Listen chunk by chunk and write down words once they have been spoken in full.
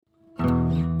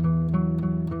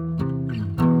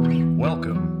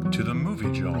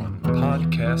John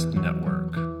Podcast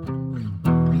Network.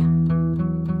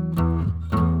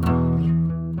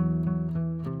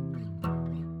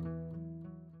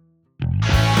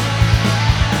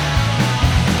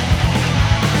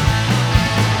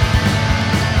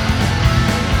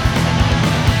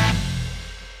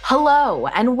 Hello,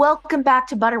 and welcome back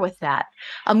to Butter With That,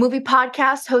 a movie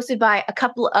podcast hosted by a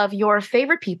couple of your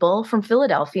favorite people from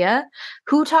Philadelphia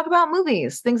who talk about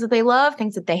movies, things that they love,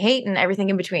 things that they hate, and everything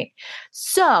in between.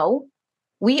 So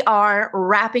we are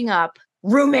wrapping up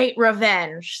Roommate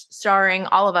Revenge, starring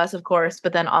all of us, of course,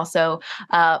 but then also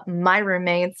my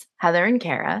roommates, Heather and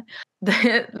Kara.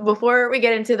 Before we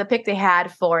get into the pick they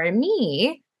had for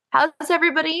me, how's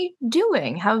everybody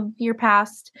doing? How your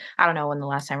past, I don't know when the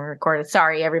last time we recorded.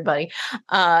 Sorry, everybody.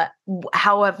 How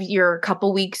have your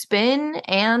couple weeks been?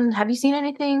 And have you seen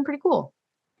anything pretty cool?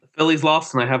 The Phillies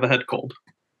lost and I have a head cold.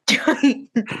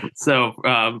 So,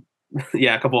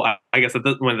 yeah, I guess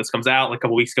when this comes out, like a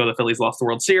couple weeks ago, the Phillies lost the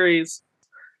World Series.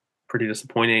 Pretty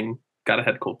disappointing. Got a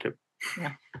head cold too.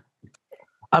 Yeah.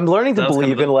 I'm learning to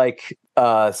believe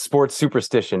in sports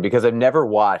superstition because I've never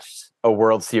watched a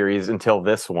World Series until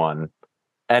this one.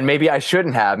 And maybe I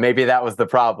shouldn't have. Maybe that was the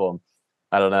problem.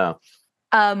 I don't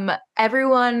know.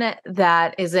 Everyone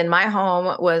that is in my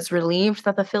home was relieved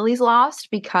that the Phillies lost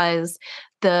because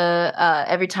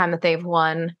every time that they've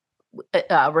won,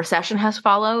 a recession has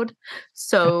followed.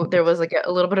 So there was like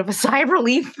a little bit of a sigh of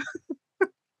relief.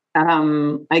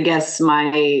 I guess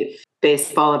my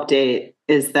baseball update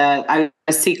is that I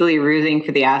was secretly rooting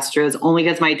for the Astros only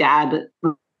because my dad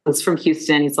was from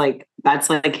Houston. He's like, that's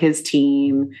like his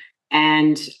team.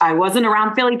 And I wasn't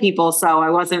around Philly people, so I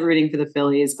wasn't rooting for the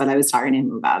Phillies, but I was talking to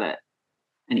him about it.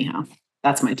 Anyhow,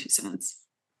 that's my 2 cents.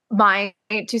 My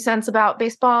 2 cents about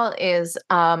baseball is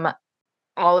all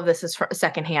of this is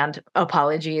secondhand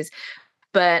apologies.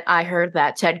 But I heard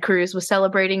that Ted Cruz was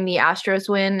celebrating the Astros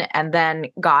win and then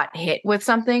got hit with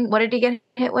something. What did he get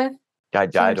hit with? I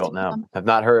don't know. Have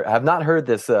not heard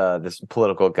this this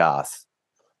political goss.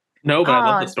 No, but I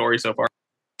love the story so far.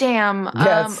 Damn.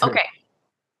 Yes. Okay.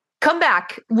 Come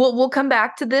back. We'll come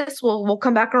back to this. We'll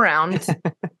come back around.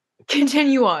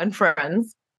 Continue on,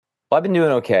 friends. Well, I've been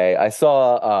doing okay. I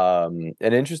saw an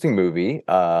interesting movie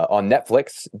on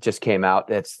Netflix. Just came out.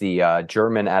 It's the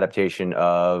German adaptation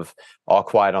of All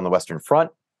Quiet on the Western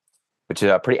Front, which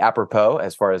is pretty apropos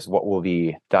as far as what we'll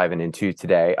be diving into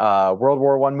today. World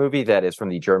War I movie that is from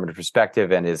the German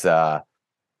perspective and is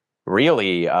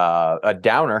really a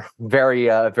downer. Very,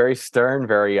 very stern,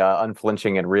 very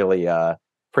unflinching, and really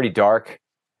pretty dark,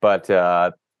 but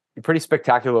pretty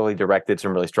spectacularly directed,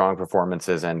 some really strong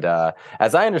performances, and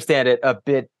as I understand it, a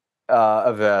bit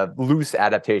of a loose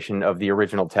adaptation of the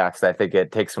original text. I think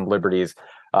it takes some liberties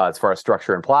as far as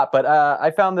structure and plot, but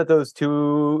I found that those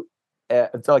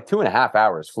it's like 2.5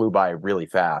 hours flew by really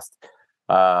fast.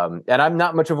 And I'm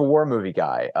not much of a war movie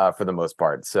guy for the most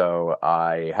part, so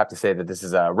I have to say that this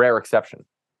is a rare exception.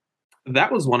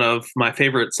 That was one of my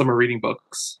favorite summer reading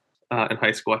books in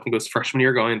high school. I think it was freshman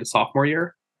year going into sophomore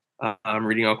year. I'm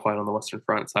reading All Quiet on the Western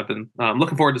Front. So I've been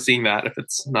looking forward to seeing that if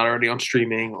it's not already on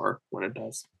streaming or when it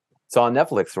does. It's on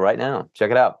Netflix right now.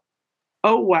 Check it out.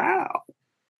 Oh, wow.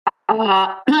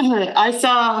 I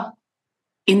saw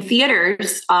in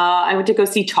theaters, I went to go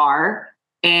see Tar,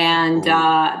 and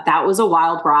that was a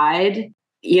wild ride.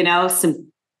 You know,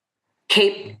 some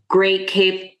great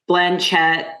Cate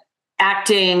Blanchett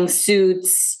acting,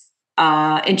 suits,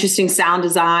 interesting sound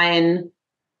design.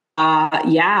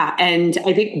 Yeah. And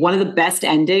I think one of the best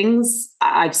endings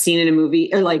I've seen in a movie,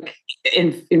 or like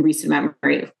in recent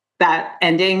memory, that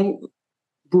ending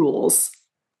rules.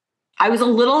 I was a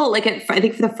little like, I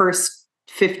think for the first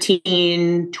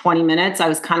 15, 20 minutes, I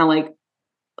was kind of like,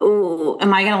 oh,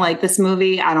 am I going to like this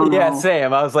movie? I don't know. Yeah,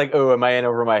 same. I was like, oh, am I in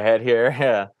over my head here?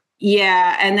 Yeah.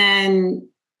 Yeah. And then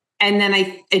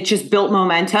it just built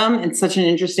momentum in such an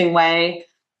interesting way.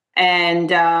 And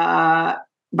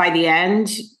by the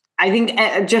end, I think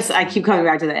I keep coming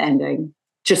back to the ending.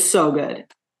 Just so good.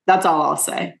 That's all I'll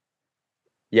say.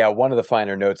 Yeah, one of the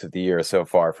finer notes of the year so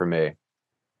far for me.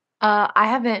 I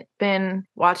haven't been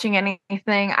watching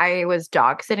anything. I was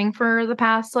dog sitting for the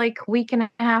past week and a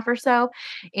half or so,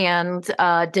 and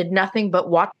did nothing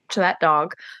but watch that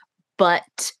dog.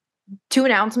 But 2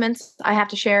 announcements I have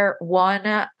to share.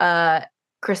 One,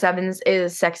 Chris Evans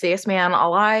is sexiest man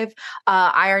alive.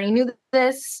 I already knew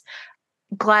this.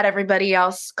 Glad everybody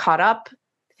else caught up.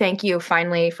 Thank you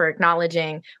finally for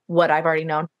acknowledging what I've already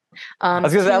known. I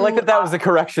was going to say, I like that was a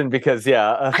correction because,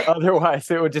 otherwise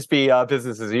it would just be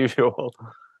business as usual.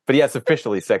 But yes,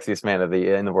 officially sexiest man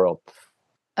in the world.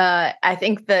 I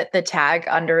think that the tag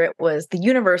under it was "The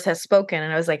universe has spoken,"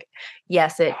 and I was like,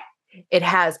 "Yes, it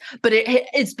has," but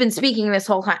it's been speaking this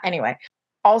whole time. Anyway,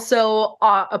 also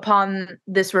upon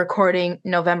this recording,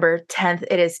 November 10th,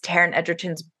 it is Taron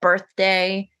Egerton's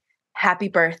birthday. Happy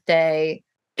birthday!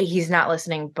 He's not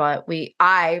listening, but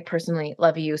I personally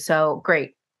love you. So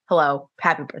great. Hello,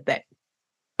 happy birthday,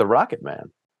 The Rocket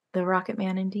Man. the Rocket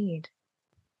Man, indeed.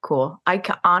 Cool.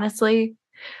 Honestly.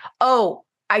 Oh,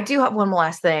 I do have one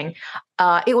last thing.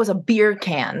 It was a beer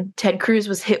can. Ted Cruz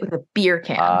was hit with a beer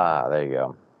can. Ah, there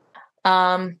you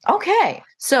go. Okay.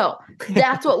 So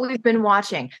that's what we've been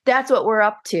watching. That's what we're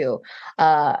up to.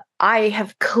 I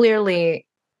have clearly,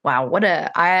 wow,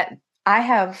 I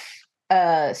have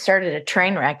started a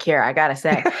train wreck here, I gotta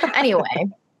say. Anyway.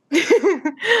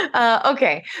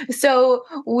 Okay, so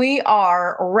we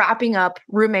are wrapping up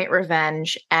Roommate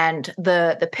Revenge, and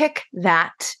the pick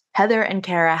that Heather and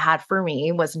Kara had for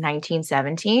me was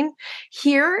 1917.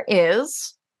 Here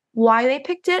is why they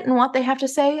picked it and what they have to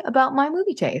say about my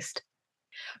movie taste.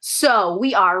 So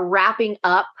we are wrapping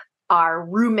up our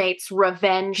roommate's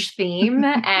revenge theme,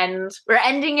 and we're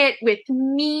ending it with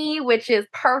me, which is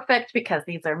perfect because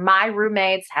these are my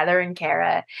roommates, Heather and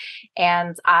Kara.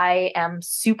 And I am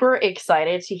super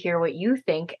excited to hear what you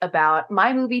think about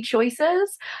my movie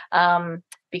choices,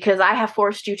 because I have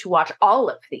forced you to watch all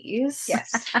of these.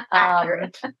 Yes,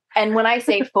 accurate. And when I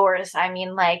say force, I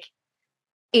mean like,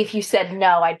 if you said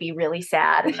no, I'd be really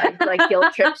sad and I'd like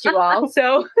guilt trips you all.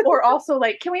 So, Or also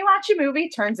like, can we watch a movie?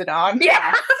 Turns it on.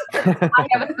 yeah. I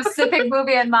have a specific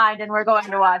movie in mind and we're going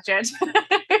to watch it.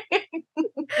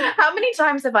 How many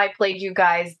times have I played you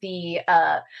guys the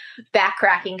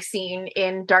backcracking scene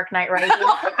in Dark Knight Rises?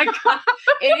 Oh my God.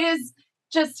 It is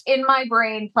just in my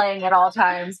brain playing at all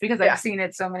times because Yeah. I've seen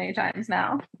it so many times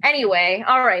now. Anyway,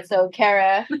 all right. So,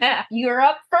 Kara, you're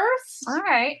up first. All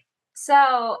right.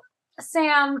 So,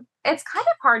 Sam, it's kind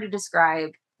of hard to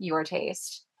describe your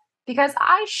taste because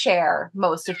I share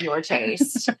most of your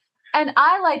taste. And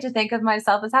I like to think of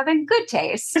myself as having good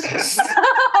taste. So,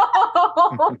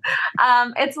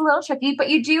 it's a little tricky, but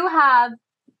you do have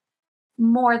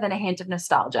more than a hint of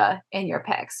nostalgia in your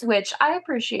picks, which I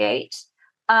appreciate.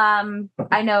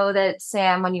 I know that,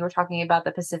 Sam, when you were talking about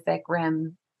the Pacific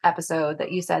Rim episode,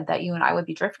 that you said that you and I would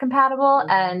be drift compatible.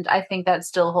 And I think that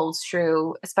still holds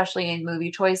true, especially in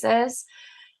movie choices.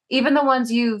 Even the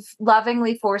ones you've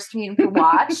lovingly forced me to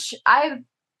watch,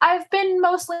 I've been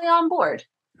mostly on board.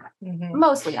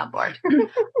 Mostly on board.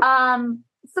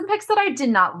 Some picks that I did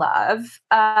not love.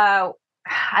 And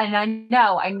I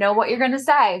know what you're going to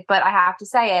say, but I have to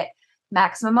say it.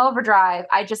 Maximum Overdrive.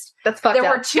 That's fucked There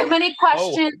up. were too many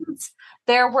questions.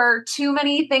 There were too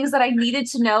many things that I needed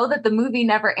to know that the movie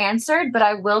never answered. But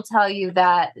I will tell you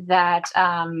that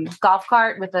golf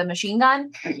cart with the machine gun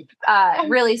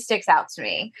really sticks out to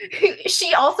me.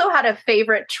 She also had a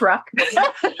favorite truck. It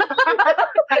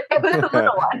was the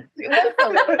little one. It was the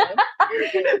little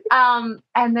one.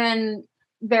 And then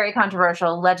very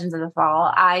controversial, Legends of the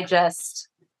Fall.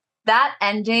 That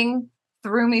ending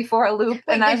threw me for a loop.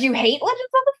 Wait, did you hate Legends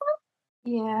of the Fall?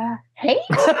 Yeah. Hate?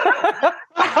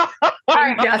 All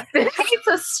right, Justin. hate's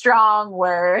a strong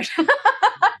word.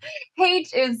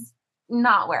 Hate is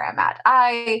not where I'm at.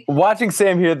 Watching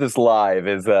Sam hear this live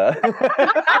is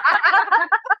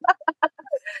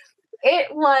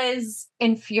It was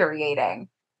infuriating,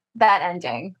 that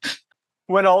ending.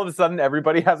 when all of a sudden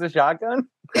everybody has a shotgun.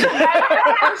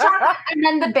 And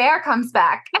then the bear comes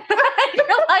back. You're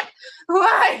like,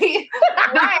 why?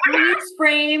 Freeze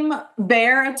frame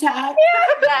bear attack.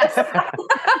 Yes. There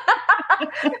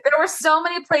were so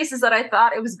many places that I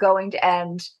thought it was going to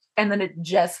end, and then it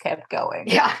just kept going.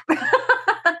 Yeah.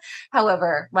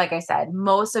 However, like I said,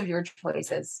 most of your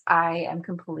choices, I am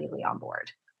completely on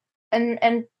board.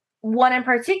 And one in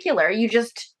particular, you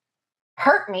just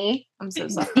hurt me I'm so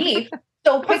sorry. deep.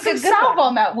 So Put pick some a good salve one.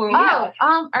 on that wound. Oh,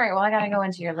 all right. Well, I gotta go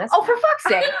into your list. Oh, for fuck's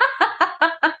sake.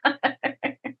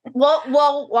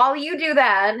 Well, while you do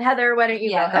that, Heather, why don't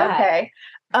you Yeah, go? go ahead.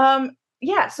 Okay.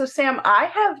 Yeah. So Sam, I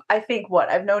think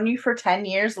I've known you for 10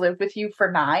 years, lived with you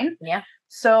for 9. Yeah.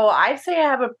 So I'd say I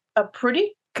have a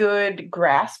pretty good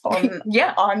grasp on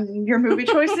Yeah. on your movie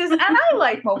choices, and I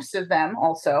like most of them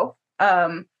also.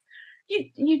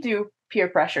 You do peer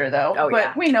pressure though, Oh, but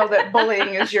yeah. we know that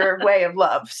bullying is your way of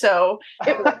love. So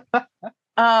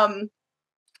and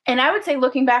I would say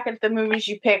looking back at the movies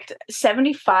you picked,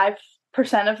 75%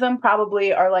 of them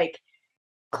probably are like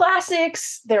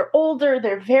classics. They're older,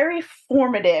 they're very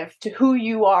formative to who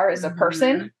you are as a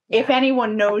person. If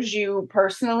anyone knows you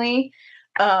personally,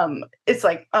 it's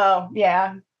like, oh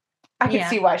yeah, I can Yeah.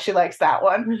 see why she likes that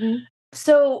one. Mhm.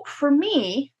 So for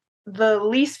me, the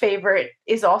least favorite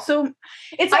is also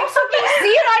it's I also fucking see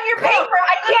it on your paper.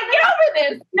 I can't get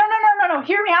over this. No.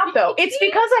 Hear me out though. It's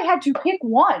because I had to pick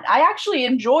one. I actually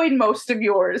enjoyed most of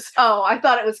yours. Oh, I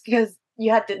thought it was because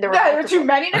you had to. There There were too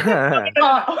many to pick.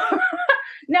 No.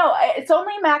 No, it's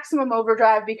only Maximum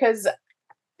Overdrive because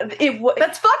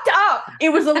That's fucked up. it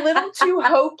was a little too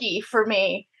hokey for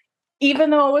me,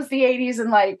 even though it was the 80s and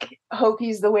like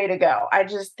hokey's the way to go.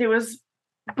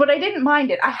 But I didn't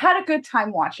mind it. I had a good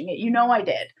time watching it. You know I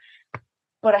did.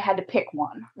 But I had to pick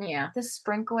one. Yeah. The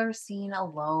sprinkler scene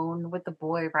alone with the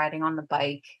boy riding on the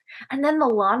bike. And then the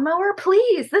lawnmower,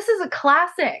 please. This is a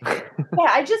classic. Yeah,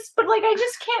 I just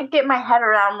can't get my head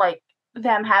around like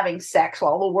them having sex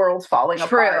while the world's falling True.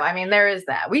 apart. I mean, there is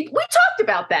that. We talked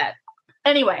about that.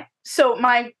 Anyway, so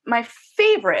my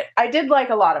favorite, I did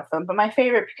like a lot of them, but my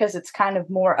favorite because it's kind of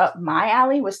more up my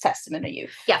alley was Testament of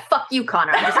Youth. Yeah, fuck you,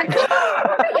 Connor. I'm just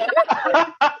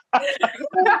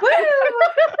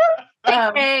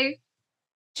Hey.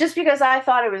 Just because I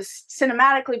thought it was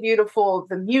cinematically beautiful,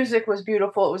 the music was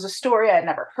beautiful, it was a story I'd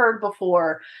never heard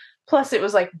before. Plus, it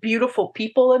was like beautiful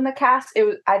people in the cast.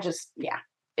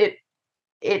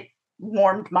 It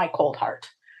warmed my cold heart.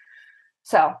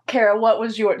 So, Kara,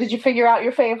 did you figure out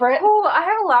your favorite? Oh, I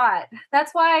have a lot.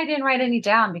 That's why I didn't write any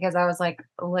down because I was like,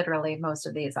 literally, most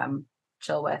of these I'm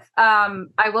chill with.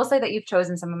 I will say that you've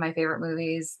chosen some of my favorite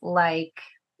movies, like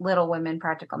Little Women,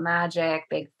 Practical Magic,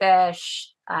 Big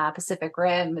Fish, Pacific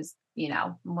Rim is,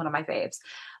 one of my faves.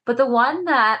 But the one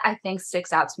that I think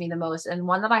sticks out to me the most, and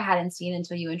one that I hadn't seen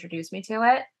until you introduced me to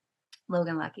it,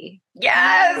 Logan Lucky.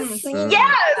 Yes. Mm.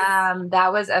 Yes.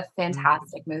 That was a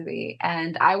fantastic movie,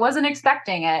 and I wasn't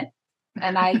expecting it.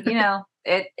 And I,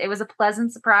 it was a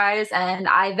pleasant surprise. And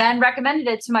I then recommended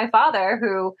it to my father,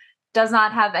 who does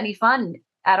not have any fun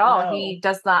at all. No. He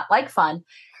does not like fun,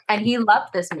 and he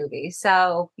loved this movie.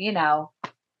 So,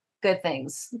 good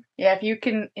things. Yeah, if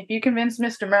you convince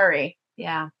Mr. Murray,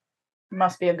 Yeah. it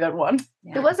must be a good one.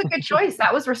 Yeah. It was a good choice.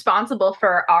 That was responsible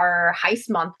for our heist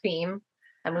month theme.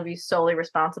 That movie's solely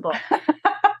responsible.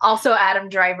 Also, Adam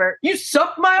Driver, you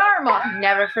sucked my arm off.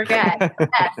 Never forget.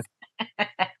 Yes.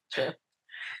 True.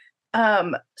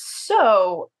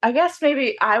 So I guess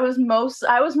maybe I was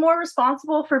more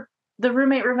responsible for the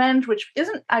roommate revenge, which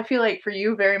isn't, I feel like for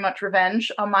you, very much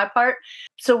revenge on my part.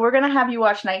 So we're gonna have you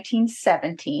watch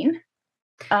 1917.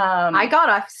 I got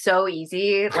off so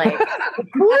easy. Like,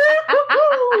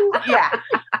 yeah,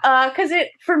 because it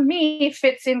for me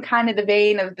fits in kind of the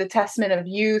vein of the Testament of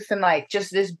Youth and like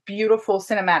just this beautiful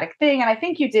cinematic thing. And I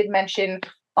think you did mention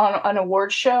on an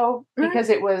award show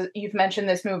because you've mentioned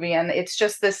this movie and it's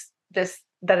just this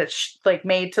that it's like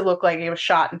made to look like it was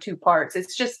shot in two parts.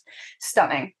 It's just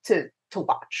stunning to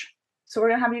watch. So we're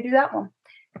gonna have you do that one.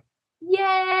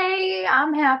 yay!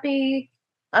 I'm happy.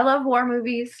 I love war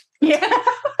movies. Yeah,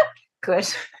 Good.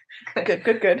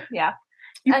 good. Yeah.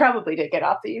 You And- probably did get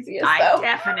off the easiest I though.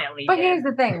 definitely. But did. here's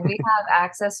the thing. We have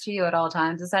access to you at all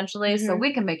times, essentially. So Mhm.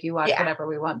 we can make you watch Yeah. whatever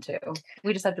we want to.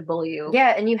 We just have to bully you.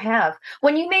 Yeah, and you have.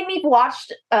 When you made me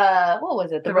watch, what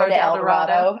was it? The Road to El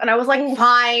Dorado. And I was like,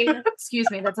 fine. Excuse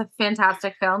me. That's a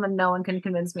fantastic film, and no one can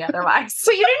convince me otherwise.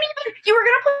 So you didn't even, you were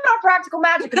going to put on Practical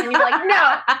Magic, and then you're like,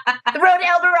 no, The Road to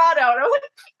El Dorado. And I was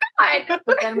like, fine.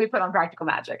 But then we put on Practical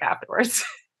Magic afterwards.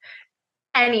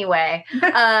 Anyway,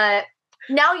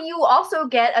 now you also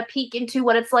get a peek into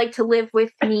what it's like to live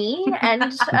with me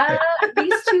and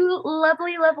these two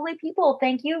lovely, lovely people.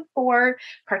 Thank you for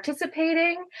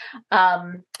participating.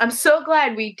 I'm so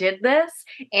glad we did this.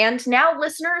 And now,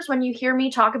 listeners, when you hear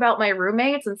me talk about my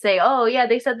roommates and say, oh, yeah,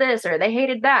 they said this or they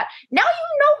hated that, now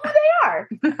you know who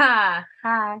they are.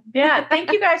 Hi. Yeah,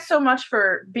 thank you guys so much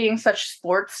for being such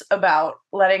sports about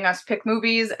letting us pick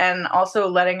movies and also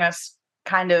letting us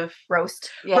kind of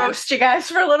Roast. roast you guys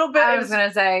for a little bit. I It was going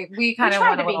to say, we kind of tried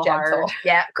want to to be be gentle. hard.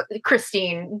 Yeah,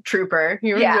 Christine Trooper.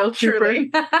 You're a Yeah, real trooper.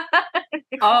 truly.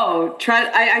 Oh,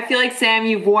 I feel like, Sam,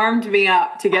 you've warmed me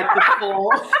up to get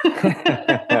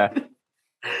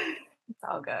It's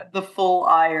all good. the full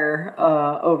ire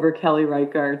over Kelly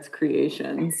Reichardt's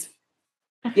creations.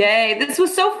 Yay, this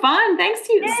was so fun. Thanks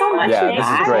to you so much. Yeah, you this is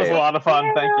guys. great. It was a lot of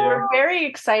fun. Thank you. We're very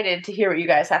excited to hear what you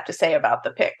guys have to say about the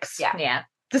picks. Yeah.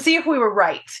 To see if we were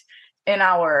right in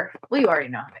our Well, you already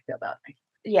know how I feel about me.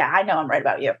 yeah, I know I'm right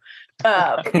about you.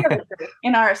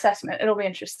 In our assessment. It'll be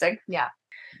interesting.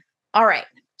 All right.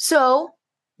 So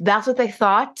that's what they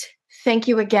thought. Thank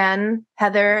you again,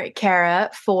 Heather, Kara,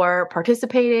 for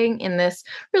participating in this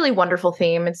really wonderful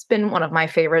theme. It's been one of my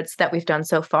favorites that we've done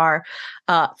so far.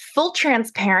 Full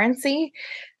transparency.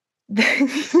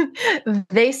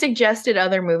 They suggested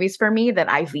other movies for me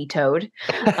that I vetoed.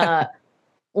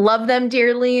 love them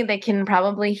dearly. They can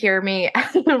probably hear me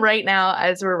right now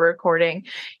as we're recording.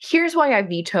 Here's why I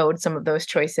vetoed some of those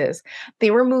choices.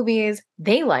 They were movies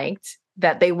they liked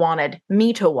that they wanted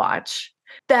me to watch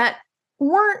that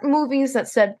weren't movies that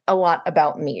said a lot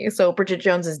about me. So Bridget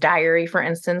Jones's Diary, for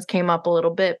instance, came up a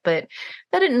little bit, but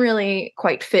that didn't really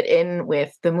quite fit in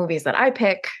with the movies that I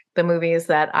pick, the movies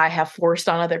that I have forced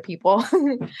on other people.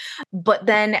 But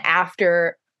then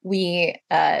after we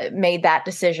made that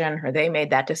decision, or they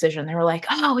made that decision, they were like,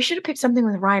 oh, we should have picked something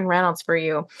with Ryan Reynolds for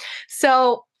you.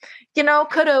 So,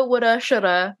 coulda, woulda,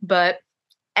 shoulda. But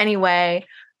anyway,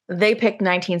 they picked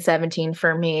 1917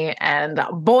 for me, and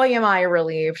boy, am I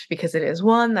relieved, because it is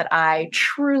one that I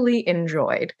truly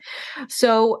enjoyed.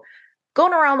 So,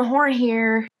 going around the horn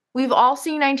here, we've all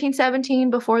seen 1917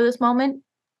 before this moment?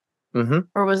 Mm-hmm.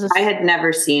 Or was this? I had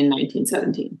never seen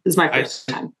 1917. This is my first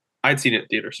time. I'd seen it in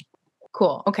theaters.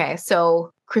 Cool. Okay.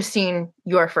 So, Christine,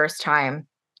 your first time.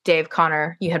 Dave,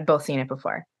 Connor, you had both seen it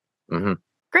before. Mm-hmm.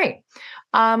 Great.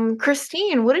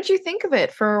 Christine, what did you think of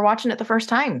it for watching it the first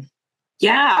time?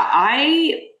 Yeah,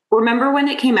 I remember when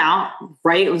it came out,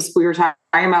 right? We were talking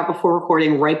about before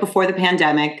recording, right before the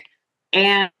pandemic.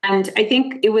 And I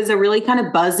think it was a really kind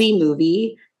of buzzy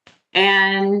movie.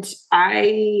 And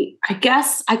I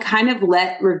guess I kind of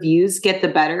let reviews get the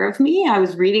better of me. I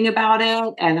was reading about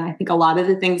it, and I think a lot of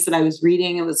the things that I was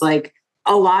reading, it was like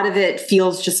a lot of it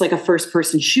feels just like a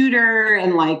first-person shooter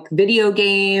and like video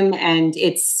game, and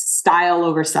it's style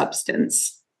over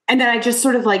substance. And then I just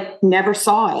sort of like never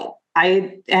saw it.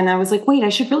 I was like, wait, I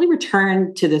should really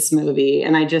return to this movie.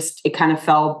 And it kind of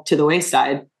fell to the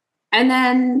wayside. And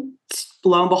then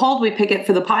lo and behold, we pick it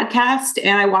for the podcast,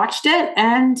 and I watched it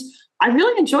and I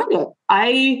really enjoyed it.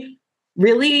 I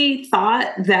really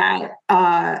thought that,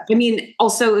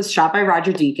 also it was shot by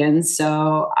Roger Deakins.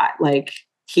 So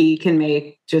he can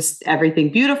make just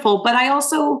everything beautiful. But I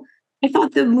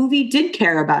thought the movie did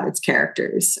care about its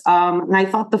characters. And I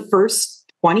thought the first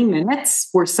 20 minutes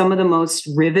were some of the most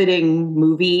riveting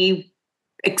movie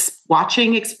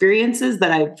watching experiences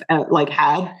that I've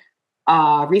had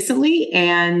recently.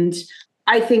 And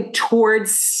I think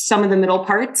towards some of the middle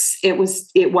parts, it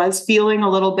was feeling a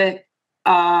little bit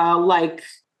like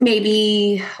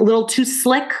maybe a little too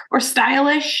slick or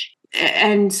stylish,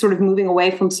 and sort of moving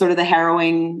away from sort of the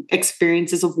harrowing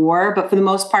experiences of war. But for the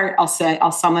most part, I'll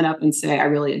sum it up and say I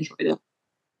really enjoyed it.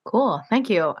 Cool. Thank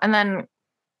you. And then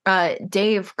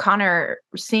Dave, Connor,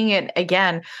 seeing it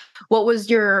again, what was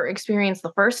your experience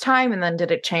the first time, and then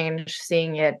did it change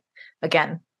seeing it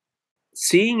again?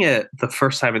 Seeing it the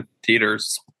first time in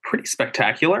theaters, pretty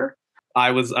spectacular.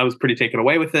 I was pretty taken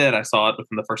away with it. I saw it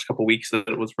within the first couple of weeks that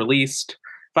it was released.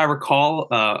 If I recall,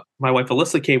 my wife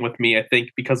Alyssa came with me, I think,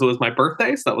 because it was my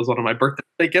birthday. So that was one of my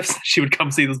birthday gifts. She would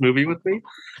come see this movie with me,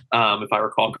 if I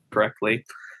recall correctly.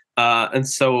 And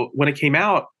so when it came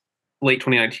out, late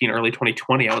 2019, early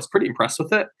 2020, I was pretty impressed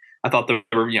with it. I thought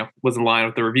was in line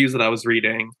with the reviews that I was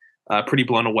reading, pretty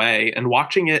blown away. And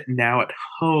watching it now at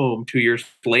home 2 years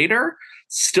later,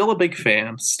 still a big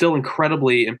fan, still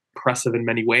incredibly impressive in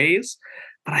many ways.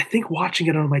 But I think watching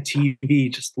it on my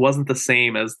TV just wasn't the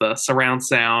same as the surround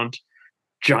sound,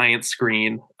 giant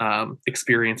screen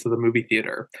experience of the movie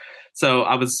theater. So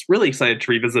I was really excited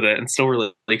to revisit it, and still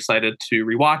really excited to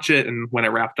rewatch it. And when it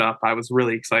wrapped up, I was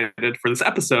really excited for this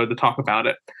episode to talk about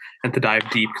it and to dive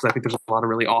deep, because I think there's a lot of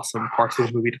really awesome parts of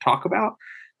the movie to talk about.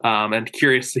 And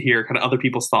curious to hear kind of other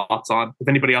people's thoughts on, if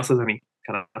anybody else has any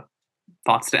kind of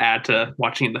thoughts to add to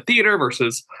watching it in the theater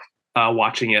versus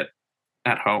watching it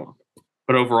at home.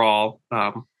 But overall,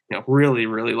 really,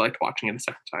 really liked watching it a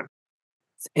second time.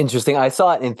 It's interesting. I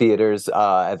saw it in theaters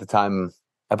at the time,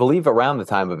 I believe around the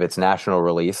time of its national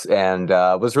release, and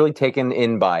was really taken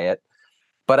in by it.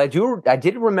 But I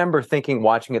did remember thinking,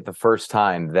 watching it the first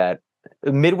time, that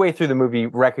midway through the movie,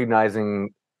 recognizing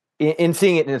in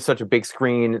seeing it in such a big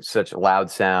screen, such a loud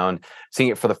sound, seeing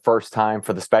it for the first time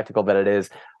for the spectacle that it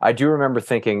is, I do remember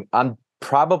thinking, I'm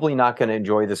probably not going to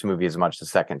enjoy this movie as much the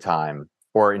second time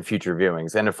or in future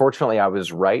viewings. And unfortunately, I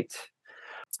was right.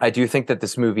 I do think that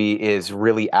this movie is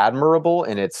really admirable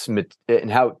in in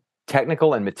how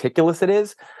technical and meticulous it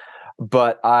is.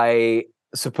 But I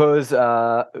suppose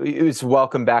it's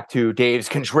welcome back to Dave's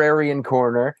contrarian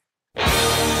corner,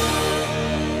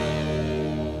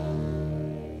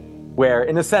 where,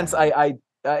 in a sense, I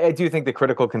do think the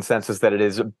critical consensus that it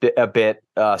is a bit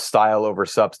style over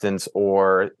substance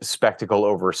or spectacle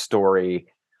over story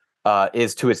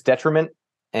is to its detriment.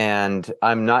 And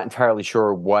I'm not entirely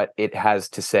sure what it has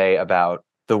to say about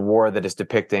the war that is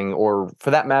depicting, or for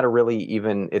that matter, really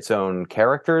even its own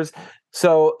characters.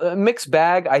 So mixed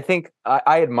bag. I think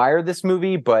I admire this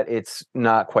movie, but it's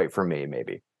not quite for me,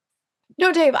 maybe.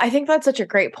 No, Dave, I think that's such a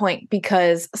great point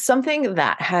because something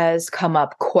that has come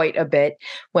up quite a bit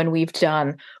when we've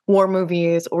done war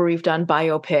movies or we've done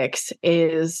biopics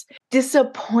is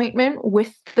disappointment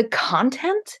with the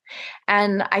content.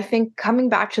 And I think coming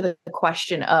back to the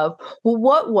question of, well,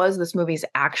 what was this movie's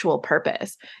actual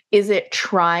purpose? Is it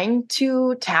trying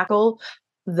to tackle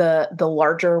the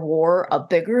larger war, a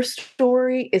bigger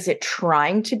story? Is it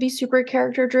trying to be super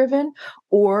character driven,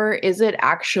 or is it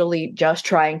actually just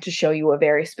trying to show you a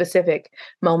very specific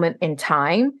moment in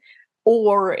time?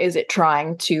 Or is it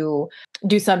trying to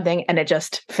do something and it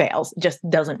just fails, just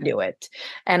doesn't do it?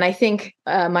 And I think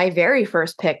my very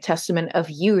first pick, Testament of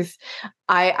Youth,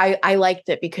 I liked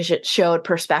it because it showed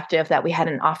perspective that we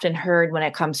hadn't often heard when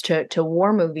it comes to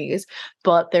war movies,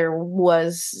 but there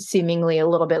was seemingly a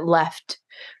little bit left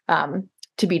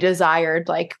to be desired.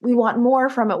 Like, we want more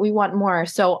from it. We want more.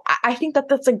 So I think that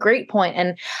that's a great point.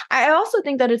 And I also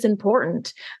think that it's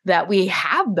important that we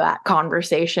have that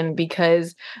conversation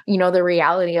because, you know, the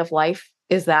reality of life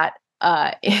is that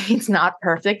it's not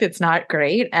perfect. It's not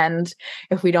great. And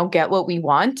if we don't get what we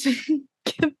want,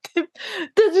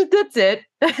 that's it.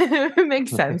 It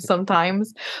makes sense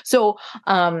sometimes. So,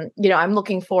 you know, I'm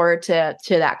looking forward to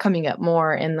that coming up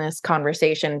more in this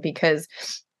conversation because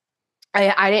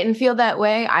I didn't feel that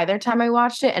way either time I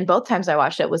watched it. And both times I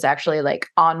watched it was actually like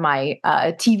on my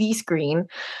TV screen.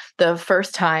 The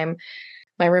first time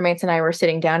my roommates and I were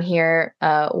sitting down here,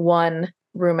 one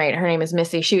roommate, her name is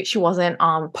Missy. She wasn't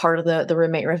part of the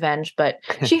roommate revenge, but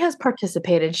she has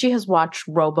participated. She has watched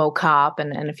RoboCop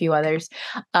and a few others.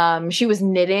 She was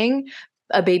knitting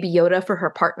a Baby Yoda for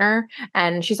her partner.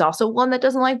 And she's also one that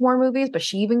doesn't like war movies, but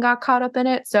she even got caught up in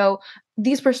it. So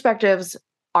these perspectives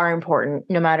are important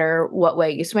no matter what way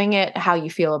you swing it, how you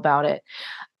feel about it.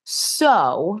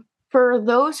 So for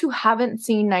those who haven't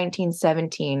seen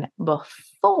 1917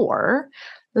 before,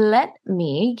 let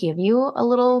me give you a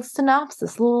little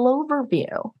synopsis, a little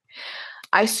overview.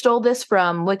 I stole this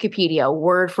from Wikipedia,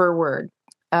 word for word.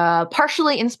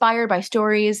 Partially inspired by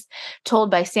stories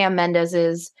told by Sam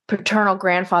Mendes's paternal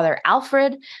grandfather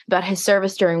Alfred about his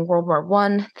service during World War I.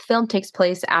 The film takes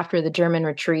place after the German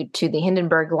retreat to the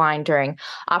Hindenburg Line during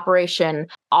Operation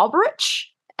Albrecht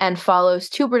and follows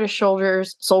two British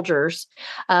soldiers,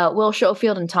 Will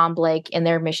Schofield and Tom Blake, in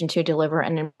their mission to deliver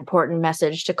an important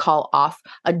message to call off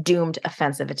a doomed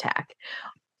offensive attack.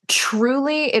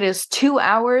 Truly, it is 2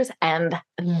 hours, and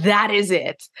that is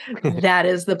it. That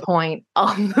is the point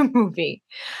of the movie.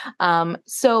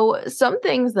 So some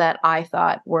things that I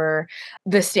thought were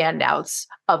the standouts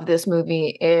of this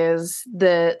movie is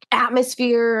the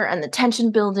atmosphere and the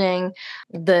tension building,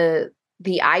 the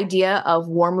idea of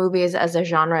war movies as a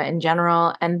genre in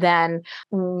general, and then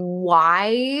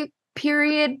why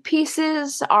period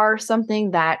pieces are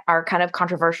something that are kind of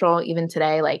controversial even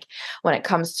today, like when it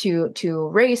comes to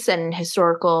race and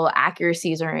historical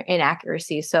accuracies or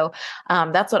inaccuracies. So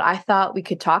that's what I thought we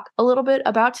could talk a little bit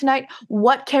about tonight.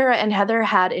 What Kara and Heather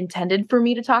had intended for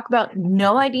me to talk about,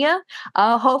 no idea.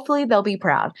 Hopefully they'll be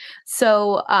proud.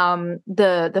 So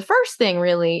the first thing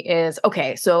really is,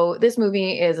 okay, so this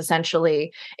movie is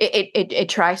essentially, it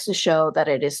tries to show that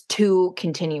it is two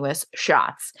continuous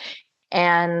shots.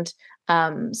 And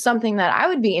something that I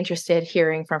would be interested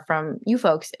hearing from you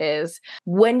folks is,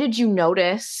 when did you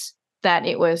notice that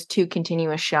it was two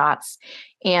continuous shots?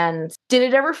 And did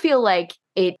it ever feel like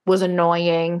it was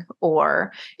annoying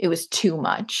or it was too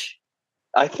much?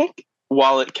 I think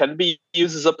while it can be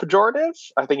used as a pejorative,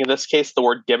 I think in this case the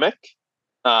word gimmick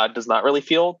does not really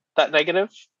feel that negative.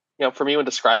 You know, for me, when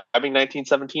describing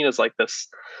 1917 as like this,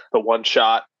 the one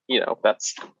shot, you know,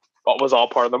 that's what was all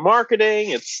part of the marketing.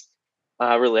 It's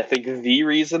really, I think, the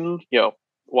reason, you know,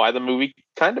 why the movie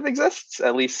kind of exists.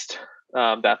 At least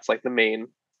that's like the main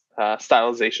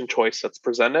stylization choice that's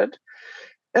presented.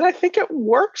 And I think it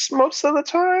works most of the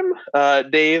time.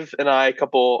 Dave and I,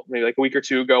 maybe like a week or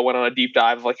two ago, went on a deep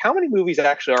dive of like how many movies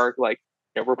actually are like,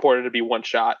 you know, reported to be one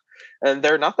shot. And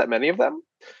there are not that many of them.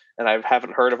 And I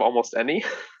haven't heard of almost any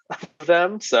of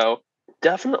them. So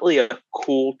definitely a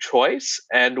cool choice.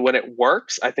 And when it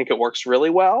works, I think it works really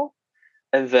well.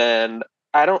 And then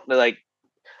I don't like,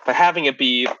 by having it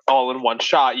be all in one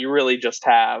shot, you really just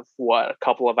have a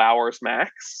couple of hours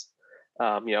max.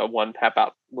 You know,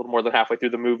 about a little more than halfway through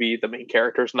the movie, the main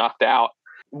character's knocked out.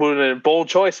 But a bold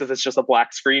choice if it's just a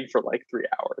black screen for like 3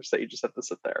 hours that you just have to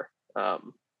sit there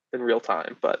in real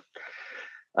time. But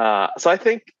so I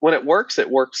think when it works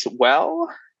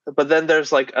well. But then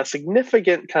there's like a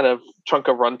significant kind of chunk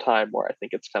of runtime where I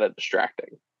think it's kind of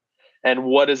distracting. And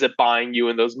what is it buying you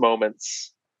in those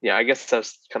moments yeah, I guess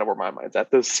that's kind of where my mind's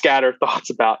at. Those scattered thoughts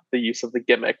about the use of the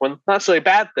gimmick, when not necessarily a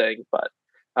bad thing, but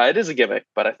it is a gimmick.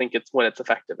 But I think when it's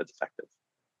effective, it's effective.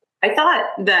 I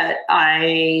thought that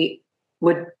I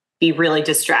would be really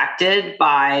distracted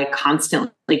by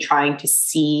constantly trying to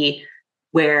see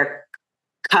where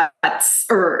cuts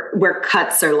are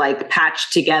like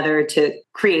patched together to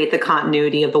create the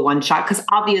continuity of the one shot. Because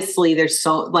obviously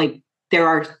there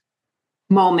are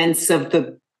moments of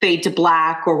the fade to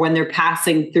black or when they're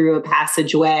passing through a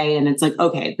passageway and it's like,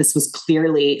 okay, this was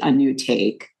clearly a new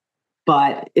take,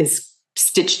 but is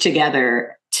stitched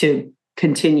together to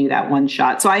continue that one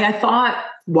shot. So I thought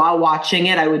while watching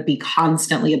it, I would be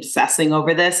constantly obsessing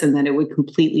over this and then it would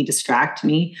completely distract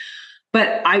me.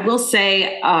 But I will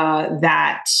say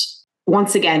that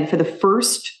once again, for the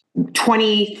first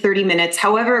 20, 30 minutes,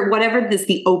 whatever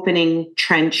the opening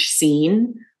trench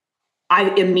scene,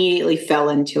 I immediately fell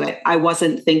into it. I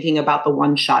wasn't thinking about the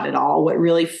one shot at all. What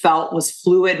really felt was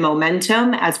fluid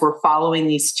momentum as we're following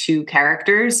these two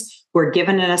characters. We're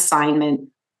given an assignment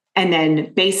and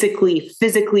then basically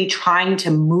physically trying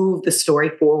to move the story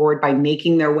forward by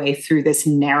making their way through this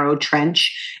narrow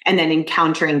trench and then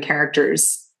encountering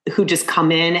characters who just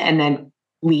come in and then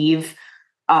leave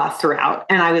throughout.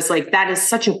 And I was like, that is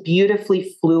such a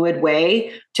beautifully fluid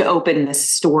way to open this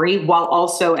story, while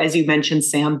also, as you mentioned,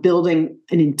 Sam, building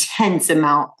an intense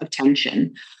amount of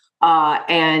tension.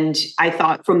 And I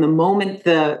thought from the moment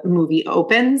the movie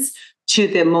opens to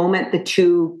the moment the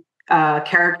two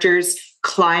characters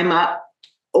climb up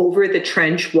over the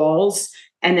trench walls,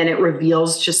 and then it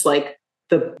reveals just like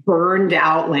the burned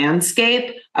out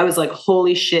landscape, I was like,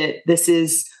 holy shit, this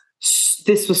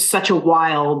was such a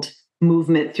wild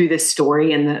movement through this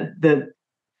story, and the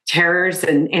terrors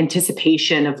and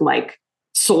anticipation of like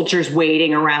soldiers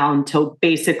waiting around to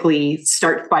basically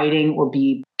start fighting or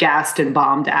be gassed and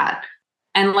bombed at.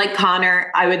 And like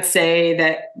Connor, I would say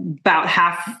that about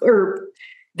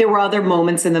there were other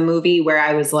moments in the movie where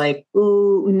I was like,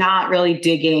 ooh, not really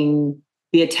digging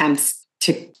the attempts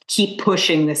to keep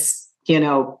pushing this,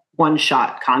 one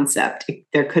shot concept.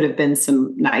 There could have been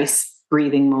some nice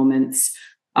breathing moments.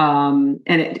 And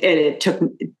it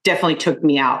definitely took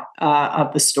me out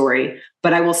of the story.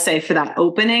 But I will say for that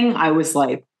opening, I was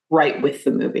like right with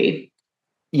the movie.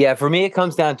 Yeah, for me, it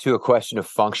comes down to a question of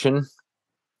function.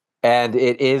 And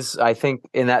it is, I think,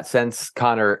 in that sense,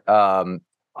 Connor,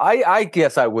 I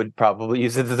guess I would probably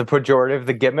use it as a pejorative,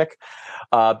 the gimmick,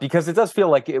 because it does feel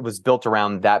like it was built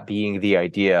around that being the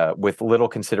idea with little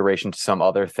consideration to some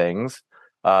other things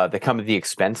that come at the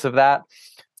expense of that.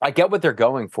 I get what they're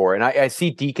going for. And I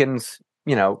see Deakins,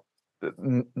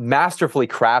 masterfully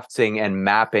crafting and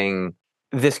mapping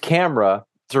this camera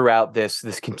throughout this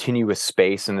continuous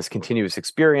space and this continuous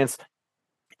experience.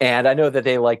 And I know that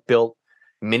they built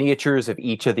miniatures of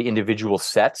each of the individual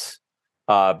sets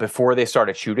before they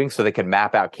started shooting, so they could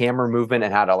map out camera movement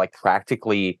and how to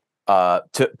practically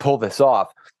to pull this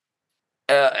off.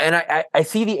 And I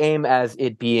see the aim as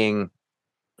it being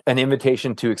an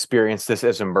invitation to experience this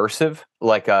as immersive,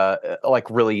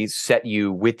 really set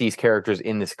you with these characters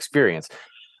in this experience.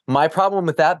 My problem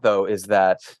with that, though, is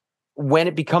that when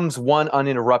it becomes one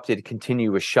uninterrupted,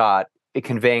 continuous shot, it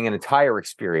conveying an entire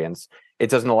experience, it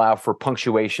doesn't allow for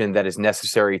punctuation that is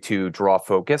necessary to draw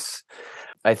focus.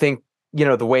 I think,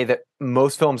 the way that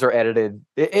most films are edited,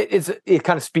 it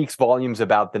kind of speaks volumes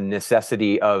about the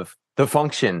necessity of the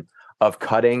function of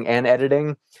cutting and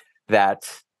editing, that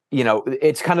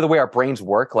it's kind of the way our brains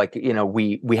work.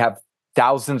 We have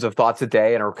thousands of thoughts a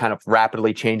day and are kind of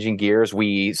rapidly changing gears.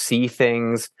 We see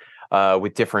things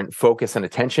with different focus and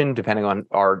attention, depending on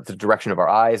the direction of our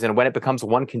eyes. And when it becomes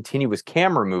one continuous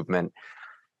camera movement,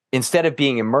 instead of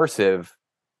being immersive,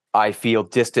 I feel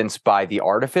distanced by the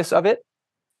artifice of it.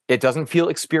 It doesn't feel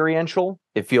experiential.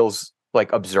 It feels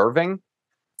like observing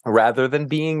rather than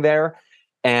being there.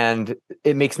 And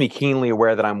it makes me keenly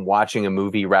aware that I'm watching a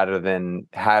movie rather than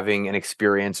having an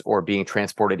experience or being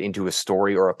transported into a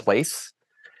story or a place.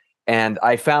 And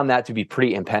I found that to be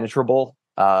pretty impenetrable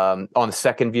on the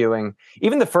second viewing.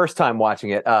 Even the first time watching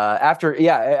it, after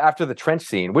the trench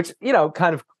scene, which,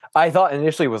 I thought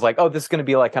initially was like, oh, this is going to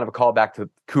be kind of a callback to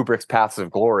Kubrick's Paths of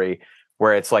Glory,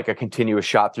 where it's like a continuous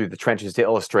shot through the trenches to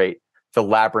illustrate the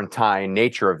labyrinthine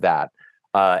nature of that.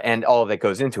 And all that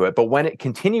goes into it. But when it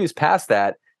continues past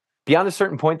that, beyond a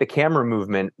certain point, the camera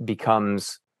movement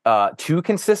becomes too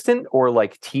consistent or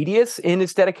tedious in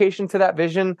its dedication to that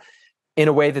vision in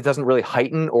a way that doesn't really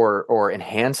heighten or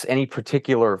enhance any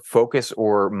particular focus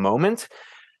or moment,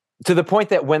 to the point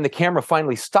that when the camera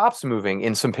finally stops moving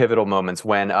in some pivotal moments,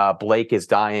 when Blake is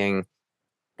dying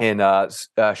in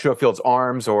Schofield's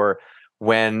arms, or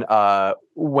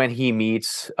when he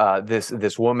meets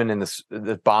this woman in this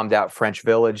bombed out French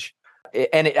village.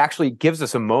 And it actually gives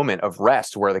us a moment of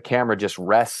rest where the camera just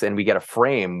rests and we get a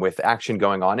frame with action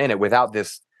going on in it without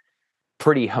this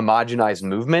pretty homogenized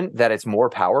movement, that it's more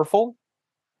powerful.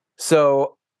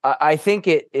 So I think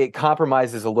it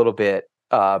compromises a little bit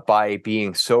by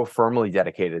being so firmly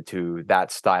dedicated to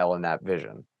that style and that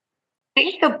vision. I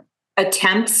think the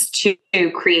attempts to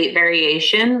create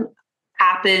variation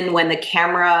happen when the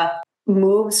camera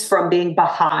moves from being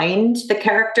behind the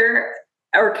character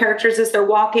or characters as they're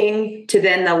walking to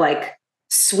then the like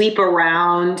sweep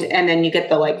around, and then you get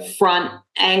the like front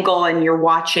angle and you're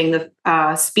watching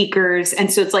the speakers.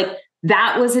 And so it's like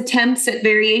that was attempts at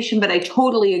variation, but I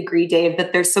totally agree, Dave,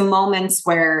 that there's some moments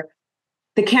where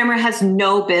the camera has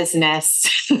no business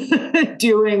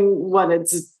doing what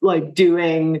it's like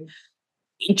doing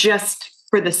just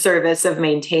for the service of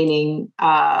maintaining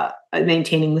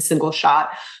the single shot.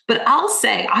 But I'll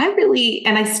say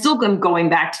and I still am going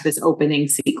back to this opening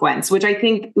sequence, which I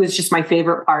think was just my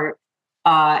favorite part.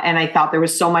 And I thought there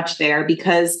was so much there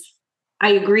because I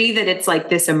agree that it's like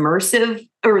this immersive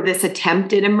or this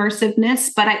attempt at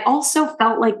immersiveness, but I also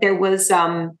felt like there was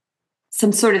some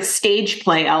sort of stage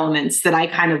play elements that I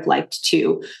kind of liked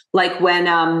too. Like when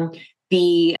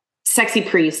the sexy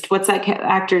priest, what's that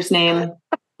actor's name?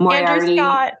 Andrew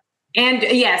Scott. And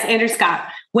yes, Andrew Scott.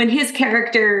 When his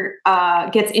character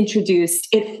gets introduced,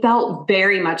 it felt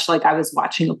very much like I was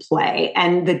watching a play,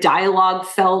 and the dialogue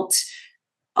felt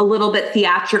a little bit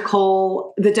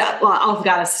theatrical. Some of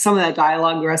that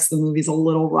dialogue, the rest of the movie is a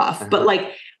little rough, but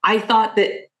like I thought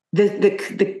that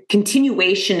the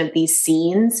continuation of these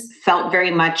scenes felt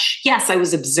very much, yes, I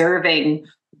was observing,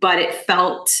 but it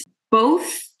felt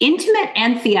both intimate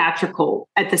and theatrical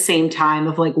at the same time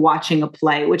of like watching a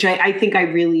play, which I think I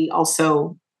really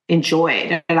also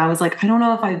enjoyed. And I was like, I don't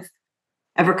know if I've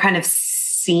ever kind of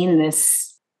seen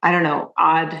this, I don't know,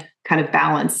 odd kind of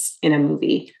balance in a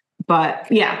movie. But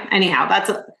yeah, anyhow,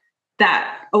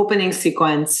 that opening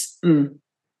sequence. And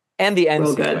the end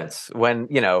sequence, good. when,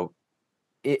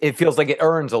 it feels like it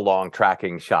earns a long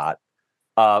tracking shot.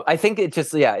 I think it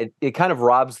just, it kind of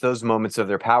robs those moments of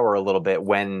their power a little bit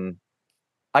when,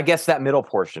 I guess, that middle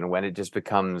portion, when it just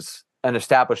becomes an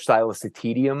established stylistic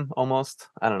tedium almost.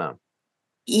 I don't know.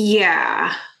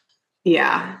 Yeah.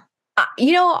 Yeah.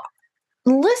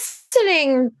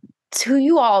 Listening to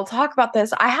you all talk about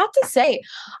this, I have to say,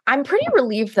 I'm pretty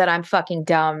relieved that I'm fucking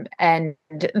dumb and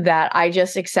that I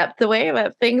just accept the way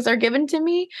that things are given to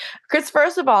me. Because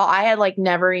first of all, I had like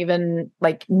never even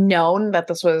like known that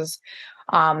this was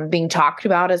being talked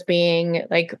about as being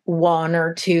like 1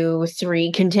 or 2,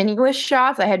 3 continuous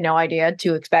shots. I had no idea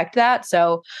to expect that.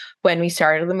 So when we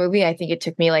started the movie, I think it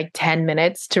took me like 10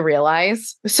 minutes to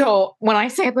realize. So when I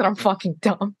say that I'm fucking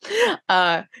dumb,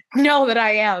 know that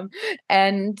I am.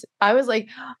 And I was like,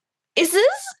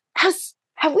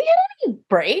 have we had any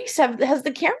breaks? Has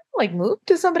the camera like moved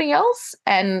to somebody else?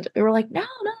 And we were like, no,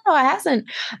 it hasn't.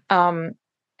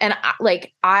 And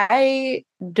I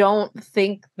don't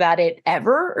think that it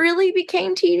ever really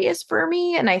became tedious for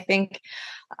me. And I think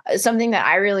something that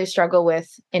I really struggle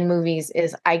with in movies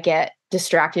is I get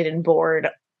distracted and bored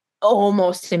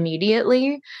almost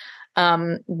immediately.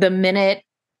 The minute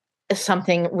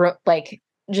something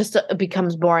just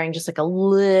becomes boring, just like a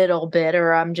little bit,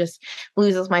 or I'm just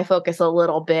loses my focus a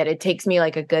little bit, it takes me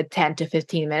like a good 10 to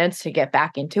 15 minutes to get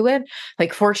back into it.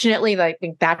 Like, fortunately, like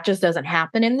that just doesn't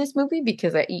happen in this movie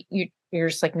because you're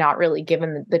just like not really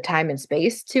given the time and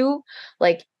space to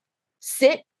like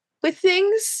sit with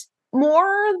things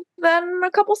more than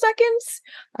a couple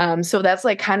seconds. So that's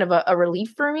like kind of a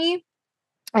relief for me.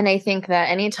 And I think that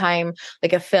anytime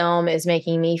like a film is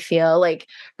making me feel like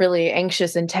really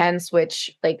anxious and tense, which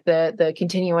like the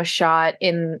continuous shot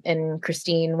in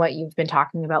Christine, what you've been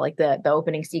talking about, like the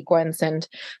opening sequence and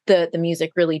the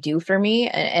music really do for me.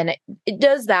 And it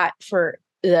does that for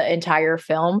the entire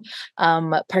film,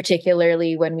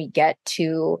 particularly when we get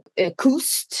to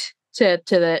Kust, to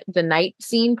the night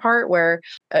scene part where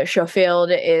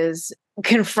Schofield is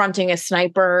confronting a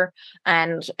sniper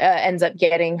and ends up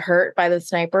getting hurt by the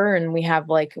sniper, and we have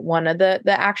like one of the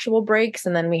actual breaks,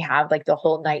 and then we have like the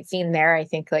whole night scene there. I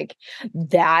think like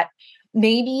that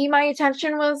maybe my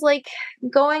attention was like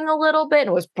going a little bit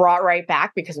and was brought right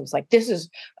back because it was like, this is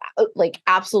like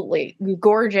absolutely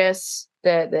gorgeous.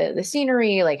 The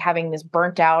scenery, like having this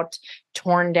burnt out,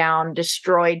 torn down,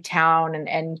 destroyed town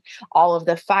and all of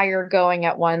the fire going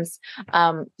at once.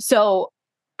 So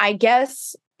I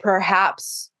guess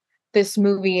perhaps this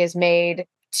movie is made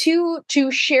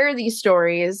to share these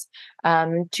stories,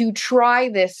 to try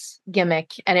this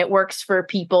gimmick, and it works for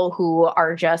people who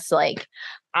are just like,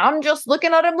 I'm just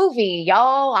looking at a movie,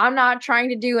 y'all. I'm not trying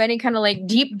to do any kind of like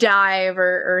deep dive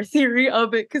or theory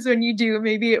of it, because when you do,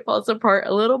 maybe it falls apart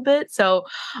a little bit. So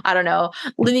I don't know,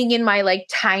 living in my like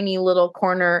tiny little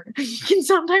corner can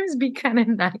sometimes be kind of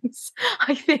nice,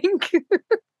 I think.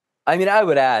 I mean, I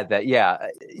would add that, yeah,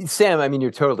 Sam, I mean,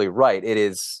 you're totally right.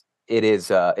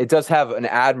 It does have an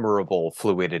admirable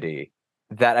fluidity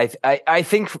that I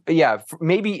think, yeah,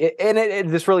 maybe, and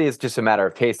this really is just a matter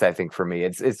of taste. I think for me,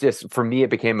 it's just, for me,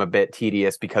 it became a bit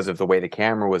tedious because of the way the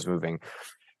camera was moving.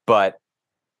 But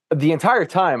the entire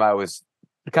time I was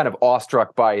kind of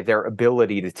awestruck by their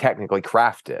ability to technically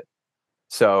craft it.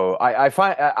 So I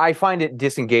find it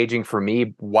disengaging for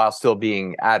me while still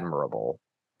being admirable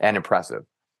and impressive.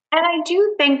 And I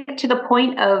do think, to the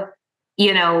point of,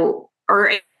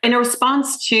 or in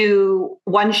response to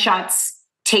one shots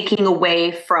taking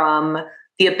away from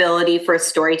the ability for a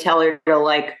storyteller to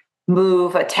like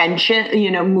move attention,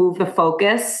 move the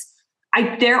focus.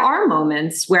 There are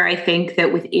moments where I think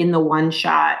that within the one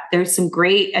shot, there's some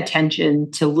great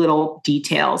attention to little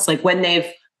details, like when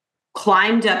they've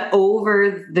climbed up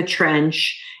over the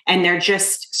trench and they're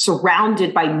just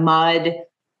surrounded by mud.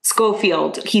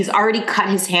 Schofield, he's already cut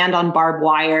his hand on barbed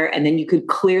wire, and then you could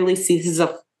clearly see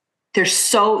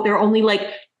they're only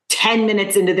like 10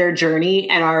 minutes into their journey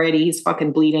and already he's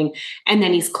fucking bleeding. And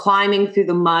then he's climbing through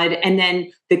the mud, and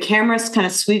then the camera kind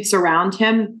of sweeps around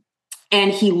him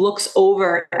and he looks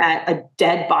over at a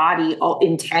dead body all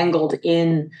entangled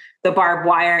in the barbed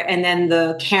wire. And then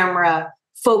the camera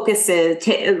focuses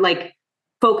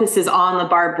on the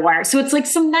barbed wire. So it's like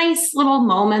some nice little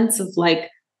moments of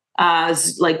like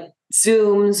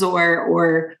zooms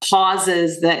or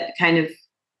pauses that kind of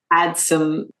add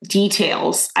some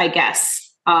details, I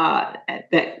guess,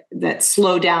 that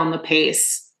slow down the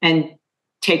pace and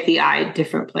take the eye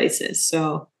different places.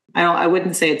 So I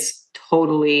wouldn't say it's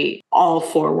totally all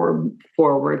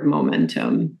forward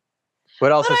momentum.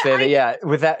 Would also say that, yeah,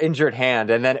 with that injured hand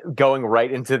and then going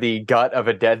right into the gut of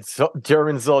a dead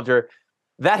German soldier,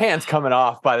 that hand's coming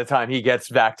off by the time he gets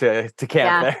back to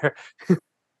camp there.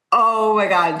 Oh my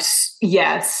God.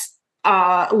 Yes.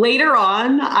 Later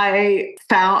on, I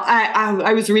found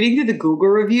I was reading through the Google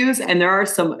reviews, and there are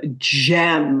some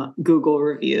gem Google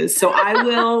reviews. So I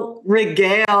will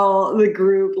regale the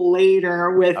group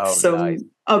later with some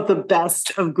of the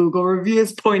best of Google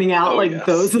reviews, pointing out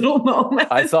those little moments.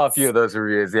 I saw a few of those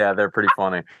reviews. Yeah, they're pretty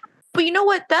funny. But you know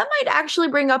what? That might actually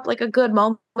bring up like a good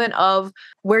moment of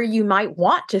where you might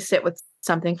want to sit with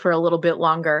something for a little bit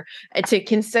longer, and to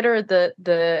consider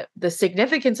the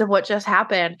significance of what just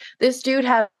happened. This dude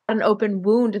had an open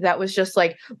wound that was just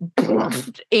like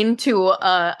into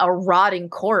a rotting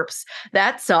corpse.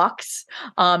 That sucks.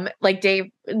 Like Dave,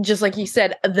 just like you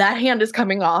said, that hand is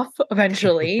coming off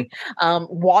eventually.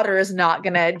 Water is not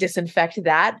gonna disinfect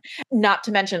that. Not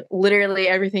to mention literally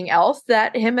everything else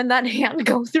that him and that hand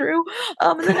go through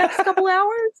in the next couple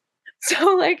hours.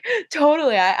 So like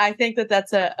totally, I think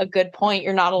that's a good point.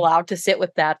 You're not allowed to sit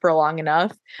with that for long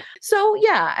enough. So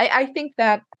yeah, I think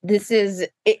that this is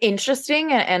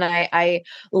interesting, and I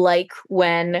like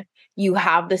when you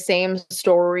have the same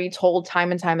story told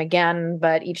time and time again,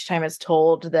 but each time it's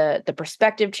told, the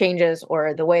perspective changes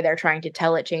or the way they're trying to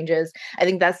tell it changes. I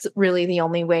think that's really the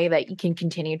only way that you can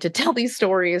continue to tell these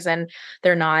stories, and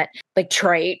they're not like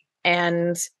trite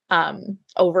and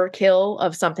overkill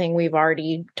of something we've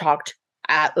already talked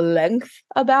at length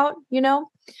about,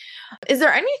 Is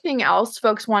there anything else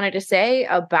folks wanted to say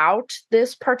about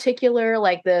this particular,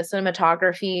 like the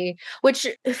cinematography, which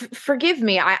forgive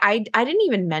me, I didn't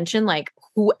even mention like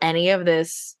who any of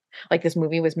this, like this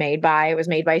movie was made by. It was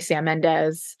made by Sam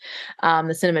Mendes.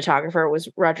 The cinematographer was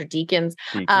Roger Deakins.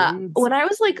 When I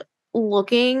was like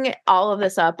looking all of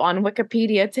this up on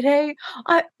Wikipedia today,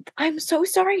 I'm so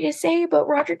sorry to say, but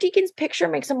Roger Deakins' picture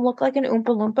makes him look like an Oompa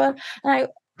Loompa. And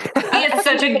it's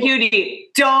such a cutie.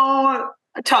 Don't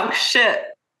talk shit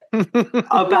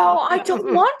about. No, I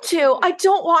don't want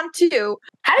to.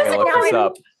 How does it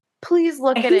up? Please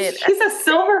look at it. He's a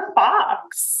silver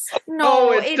fox.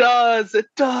 No, it does. It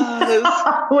does.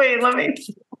 Wait, let me.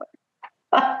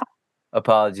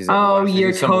 Apologies. Oh,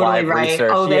 you're totally right.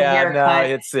 Research. Oh, the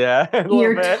haircut.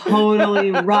 You're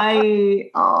totally right.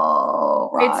 Oh,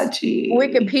 Raji.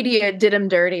 Wikipedia did him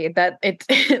dirty. That it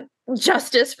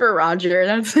justice for Roger.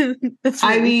 That's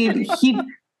I mean,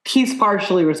 he's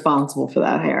partially responsible for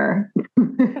that hair.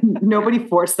 Nobody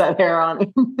forced that hair on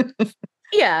him.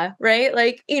 Yeah, right.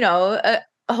 Like,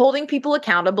 holding people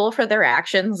accountable for their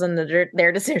actions and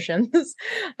their decisions,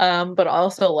 but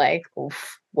also like,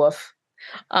 oof, Woof.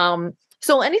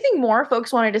 So anything more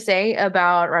folks wanted to say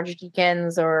about Roger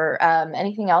Deakins or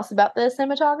anything else about the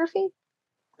cinematography?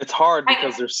 It's hard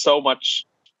because there's so much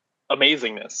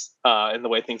amazingness in the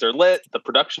way things are lit, the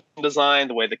production design,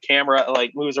 the way the camera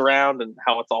like moves around, and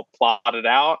how it's all plotted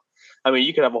out. I mean,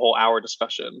 you could have a whole hour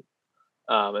discussion,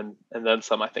 and then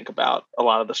some. I think about a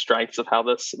lot of the strengths of how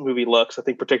this movie looks. I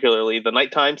think particularly the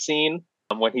nighttime scene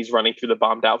when he's running through the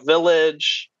bombed out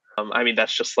village. I mean,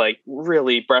 that's just like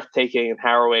really breathtaking and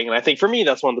harrowing. And I think for me,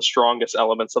 that's one of the strongest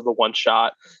elements of the one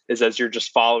shot is as you're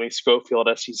just following Schofield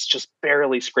as he's just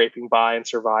barely scraping by and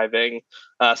surviving.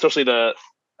 Especially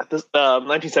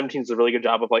 1917 is a really good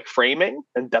job of like framing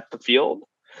and depth of field.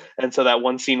 And so that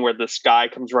one scene where this guy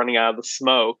comes running out of the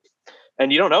smoke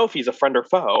and you don't know if he's a friend or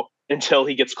foe until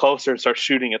he gets closer and starts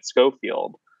shooting at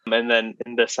Schofield. And then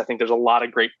in this, I think there's a lot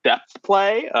of great depth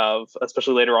play of,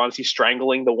 especially later on, as he's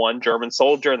strangling the one German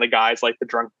soldier and the guy's like the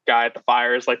drunk guy at the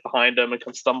fire is like behind him and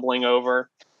comes stumbling over.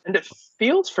 And it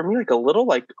feels for me like a little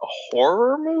like a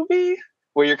horror movie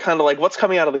where you're kind of like, what's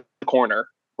coming out of the corner?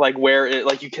 Like where it,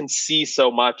 like you can see so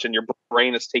much and your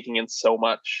brain is taking in so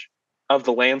much of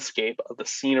the landscape, of the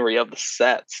scenery, of the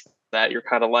sets, that you're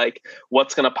kind of like,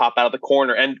 what's going to pop out of the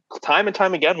corner? And time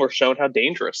again, we're shown how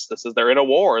dangerous this is. They're in a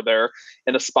war. They're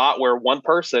in a spot where one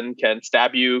person can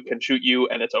stab you, can shoot you,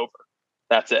 and it's over.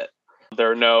 That's it. There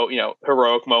are no,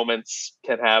 heroic moments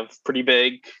can have pretty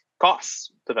big costs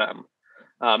to them.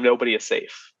 Nobody is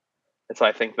safe. And so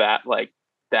I think that like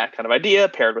that kind of idea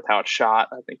paired with how it's shot,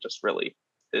 I think just really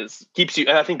keeps you.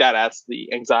 And I think that adds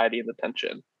the anxiety and the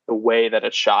tension, the way that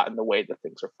it's shot and the way that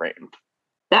things are framed.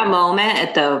 That moment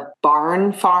at the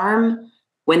barn farm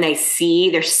when they're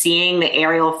seeing the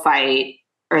aerial fight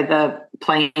or the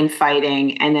plane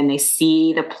fighting, and then they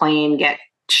see the plane get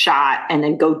shot and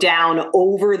then go down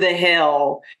over the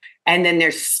hill, and then they're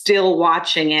still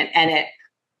watching it and it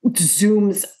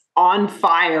zooms on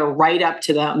fire right up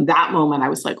to them. That moment I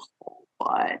was like,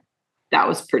 what? That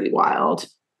was pretty wild.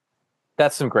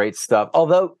 That's some great stuff.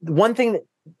 Although one thing that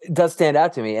does stand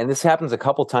out to me, and this happens a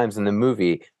couple times in the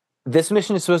movie, this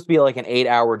mission is supposed to be like an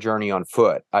 8-hour journey on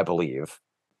foot, I believe.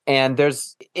 And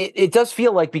it does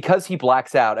feel like because he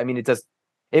blacks out, I mean,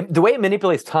 the way it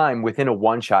manipulates time within a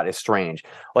one shot is strange.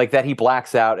 Like that he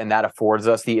blacks out and that affords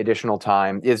us the additional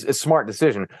time is a smart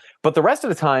decision. But the rest of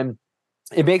the time,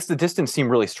 it makes the distance seem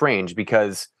really strange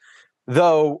because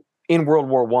though in World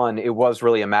War I, it was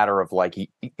really a matter of like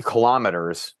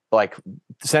kilometers, like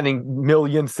sending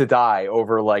millions to die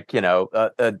over like,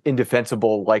 an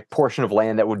indefensible like portion of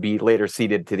land that would be later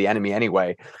ceded to the enemy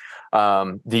anyway.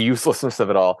 The uselessness of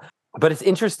it all. But it's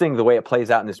interesting the way it plays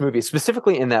out in this movie,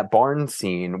 specifically in that barn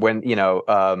scene when,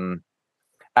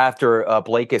 after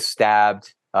Blake is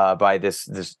stabbed by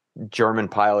this German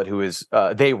pilot who is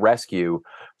they rescue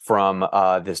from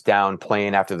this downed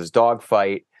plane after this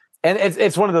dogfight. And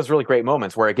it's one of those really great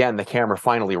moments where, again, the camera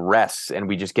finally rests and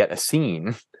we just get a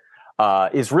scene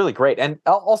is really great. And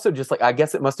also just like, I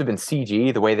guess it must have been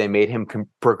CG. The way they made him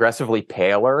progressively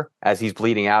paler as he's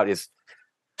bleeding out is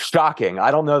shocking.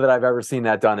 I don't know that I've ever seen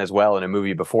that done as well in a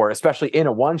movie before, especially in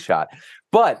a one shot.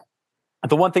 But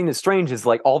the one thing that's strange is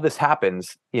like all this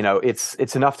happens,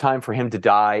 it's enough time for him to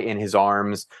die in his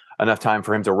arms, enough time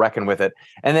for him to reckon with it.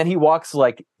 And then he walks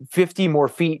like 50 more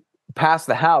feet past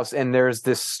the house and there's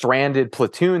this stranded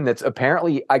platoon that's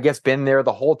apparently, I guess, been there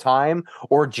the whole time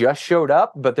or just showed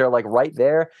up, but they're like right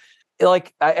there.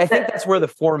 Like, I think that's where the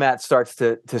format starts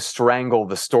to strangle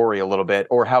the story a little bit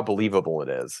or how believable it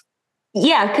is.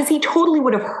 Yeah, because he totally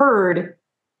would have heard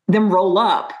them roll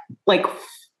up like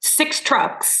 6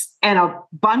 trucks and a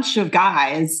bunch of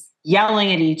guys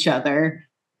yelling at each other.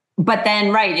 But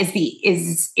then, right,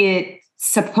 is it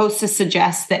supposed to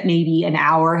suggest that maybe an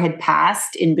hour had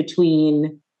passed in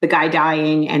between the guy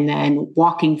dying and then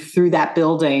walking through that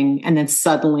building and then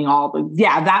suddenly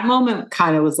that moment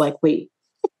kind of was like, wait,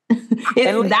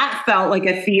 that felt like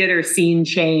a theater scene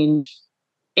change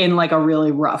in like a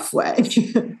really rough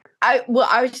way. I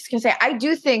was just gonna say, I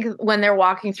do think when they're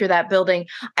walking through that building,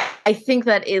 I think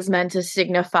that is meant to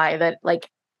signify that like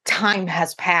time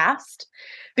has passed,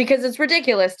 because it's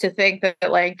ridiculous to think that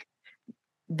like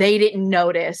they didn't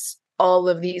notice all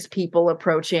of these people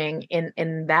approaching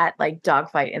in that like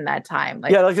dogfight in that time.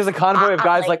 Like, yeah, like there's a convoy of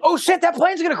guys like, oh shit, that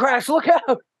plane's gonna crash! Look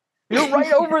out! You're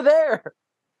right over there.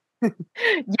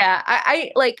 Yeah,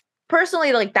 I like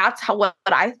personally, like that's what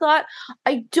I thought.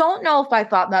 I don't know if I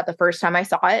thought that the first time I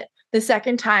saw it. The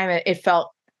second time it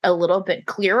felt a little bit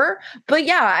clearer. But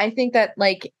yeah, I think that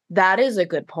like that is a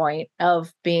good point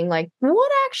of being like,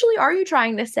 what actually are you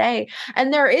trying to say?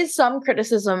 And there is some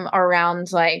criticism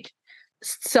around like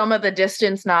some of the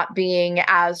distance not being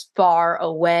as far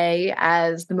away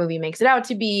as the movie makes it out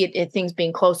to be, things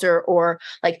being closer, or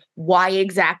like why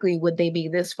exactly would they be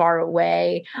this far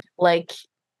away, like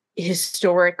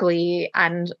historically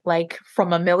and like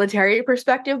from a military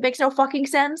perspective makes no fucking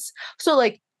sense. So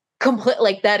like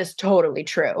like that is totally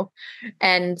true.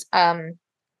 And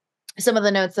some of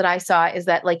the notes that I saw is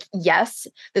that, like, yes,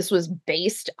 this was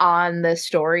based on the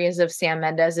stories of Sam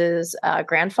Mendes's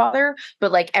grandfather,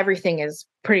 but like everything is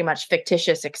pretty much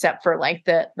fictitious except for like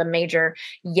the major.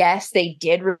 Yes, they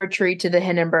did retreat to the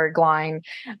Hindenburg Line.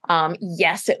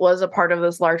 Yes, it was a part of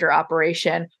this larger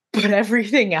operation, but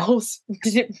everything else,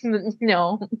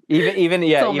 no. Even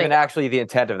actually the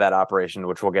intent of that operation,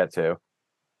 which we'll get to.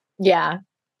 Yeah.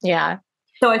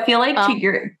 So I feel like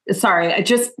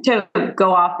just to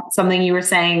go off something you were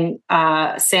saying,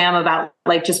 Sam, about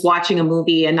like just watching a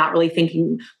movie and not really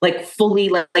thinking like fully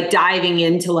like diving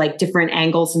into like different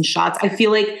angles and shots. I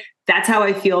feel like that's how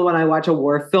I feel when I watch a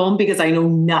war film, because I know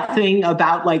nothing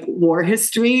about like war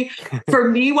history. For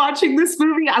me, watching this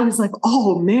movie, I was like,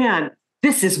 oh man,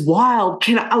 this is wild.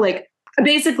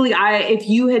 Basically, if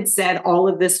you had said all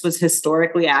of this was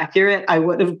historically accurate, I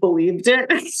would have believed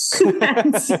it.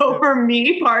 And so for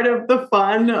me, part of the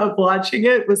fun of watching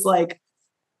it was like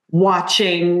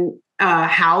watching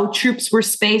how troops were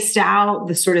spaced out,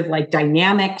 the sort of like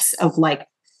dynamics of like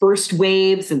first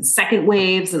waves and second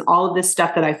waves and all of this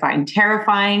stuff that I find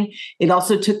terrifying. It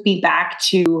also took me back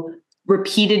to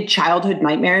repeated childhood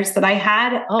nightmares that I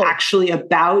had actually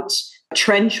about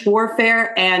trench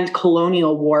warfare and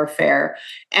colonial warfare.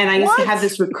 And I used to have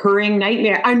this recurring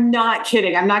nightmare. I'm not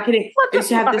kidding. I used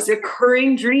to have this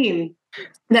recurring dream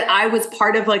that I was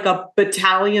part of like a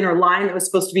battalion or line that was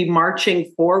supposed to be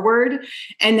marching forward.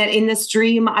 And that in this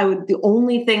dream, the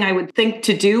only thing I would think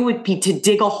to do would be to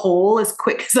dig a hole as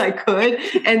quick as I could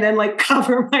and then like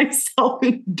cover myself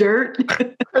in dirt.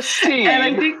 Christine. And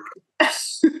I think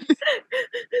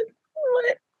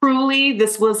truly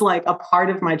this was like a part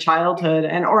of my childhood,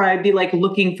 or I'd be like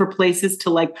looking for places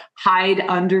to like hide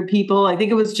under people. I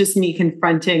think it was just me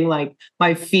confronting like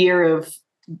my fear of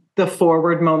the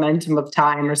forward momentum of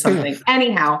time or something.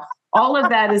 Anyhow, all of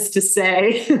that is to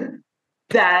say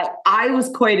that I was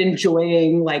quite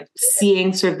enjoying like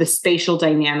seeing sort of the spatial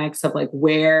dynamics of like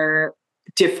where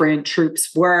different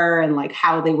troops were and like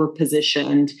how they were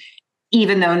positioned,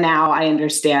 even though now I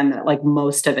understand that like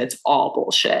most of it's all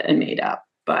bullshit and made up.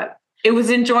 But it was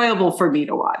enjoyable for me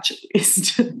to watch, at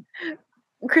least.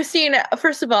 Christine,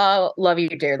 first of all, love you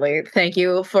dearly. Thank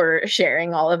you for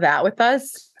sharing all of that with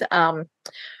us. I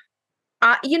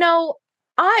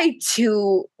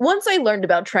too, once I learned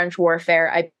about trench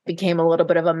warfare, I became a little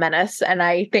bit of a menace, and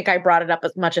I think I brought it up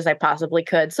as much as I possibly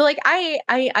could. So like,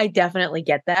 I definitely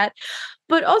get that.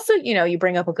 But also, you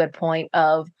bring up a good point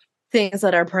of things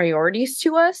that are priorities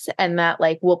to us and that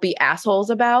like we'll be assholes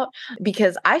about,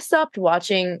 because I stopped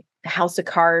watching House of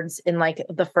Cards in like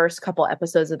the first couple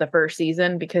episodes of the first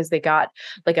season because they got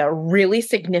like a really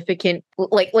significant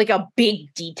like a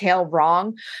big detail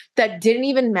wrong that didn't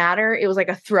even matter. It was like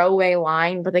a throwaway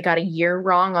line, but they got a year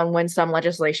wrong on when some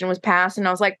legislation was passed, and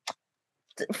I was like,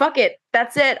 fuck it,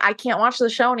 that's it, I can't watch the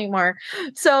show anymore.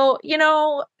 So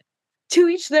to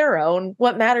each their own.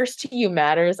 What matters to you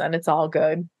matters, and it's all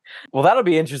good. Well, that'll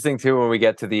be interesting too when we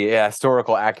get to the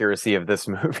historical accuracy of this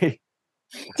movie.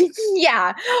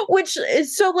 Yeah,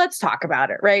 so let's talk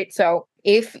about it, right? So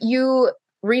if you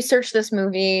research this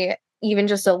movie even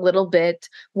just a little bit,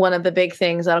 one of the big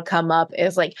things that'll come up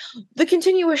is like the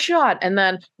continuous shot and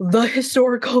then the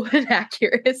historical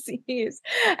inaccuracies.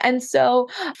 And so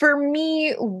for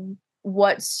me,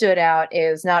 what stood out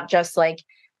is not just like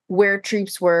where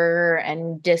troops were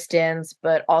and distance,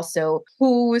 but also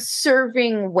who was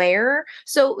serving where.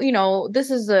 So, this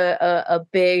is a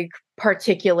big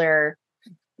particular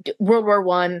World War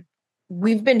I.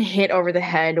 We've been hit over the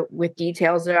head with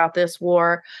details about this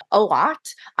war a lot.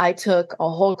 I took a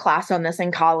whole class on this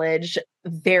in college,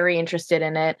 very interested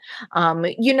in it.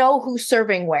 Who's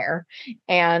serving where.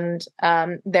 And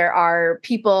there are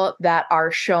people that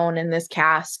are shown in this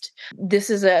cast. This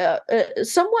is a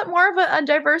somewhat more of a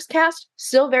diverse cast,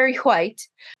 still very white,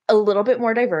 a little bit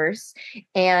more diverse.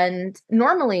 And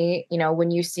normally,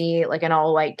 when you see like an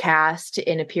all-white cast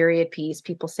in a period piece,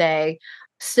 people say,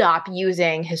 stop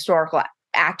using historical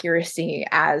accuracy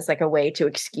as like a way to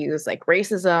excuse like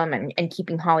racism and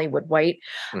keeping Hollywood white.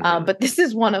 Mm-hmm. But this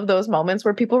is one of those moments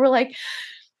where people were like,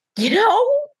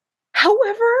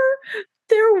 however,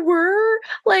 there were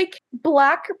like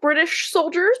Black British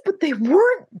soldiers, but they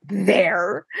weren't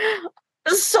there.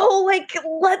 So, like,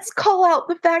 let's call out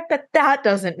the fact that that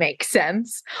doesn't make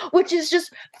sense, which is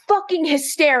just fucking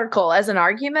hysterical as an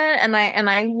argument. And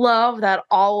I love that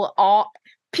all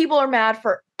people are mad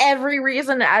for every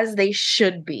reason, as they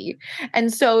should be.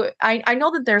 And so I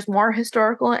know that there's more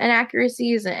historical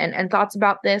inaccuracies and thoughts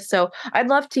about this. So I'd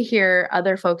love to hear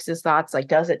other folks' thoughts. Like,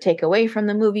 does it take away from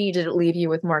the movie? Did it leave you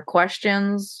with more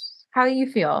questions? How do you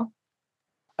feel?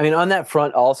 I mean, on that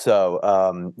front,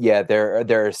 also,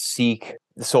 there are Sikh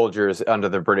soldiers under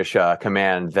the British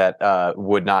command that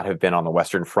would not have been on the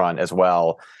Western Front as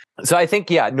well. So I think,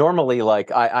 normally,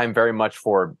 like I'm very much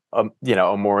for a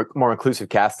more inclusive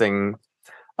casting,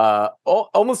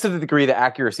 almost to the degree that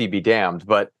accuracy be damned.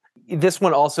 But this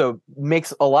one also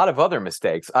makes a lot of other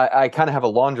mistakes. I kind of have a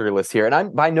laundry list here, and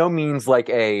I'm by no means like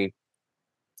a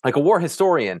war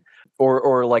historian.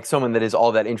 Or like someone that is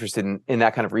all that interested in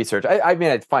that kind of research. I mean,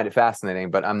 I find it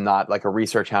fascinating, but I'm not like a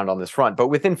research hound on this front. But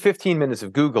within 15 minutes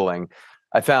of Googling,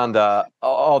 I found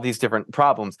all these different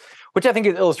problems, which I think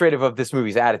is illustrative of this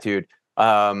movie's attitude.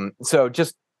 So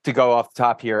just to go off the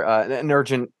top here, an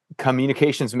urgent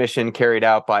communications mission carried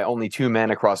out by only 2 men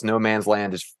across no man's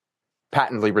land is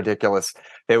patently ridiculous.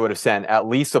 They would have sent at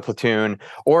least a platoon,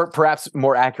 or perhaps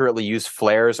more accurately used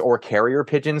flares or carrier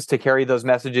pigeons to carry those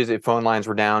messages if phone lines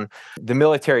were down. The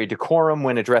military decorum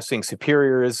when addressing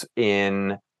superiors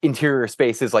in interior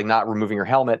spaces, like not removing your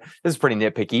helmet. This is pretty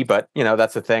nitpicky, but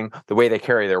that's the thing. The way they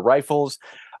carry their rifles.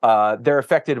 They're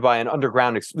affected by an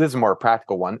underground, this is a more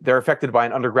practical one. They're affected by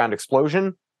an underground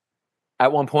explosion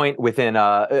at one point within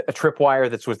a tripwire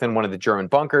that's within one of the German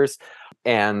bunkers.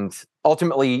 And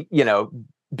ultimately,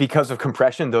 because of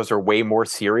compression, those are way more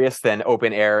serious than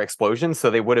open air explosions. So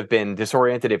they would have been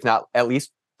disoriented, if not at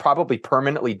least probably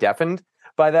permanently deafened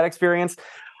by that experience.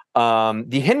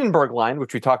 The Hindenburg Line,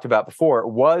 which we talked about before,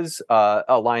 was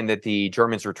a line that the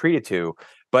Germans retreated to,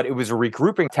 but it was a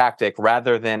regrouping tactic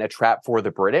rather than a trap for the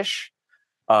British.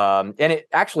 And it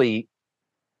actually,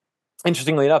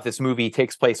 interestingly enough, this movie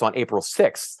takes place on April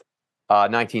 6th,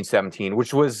 1917,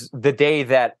 which was the day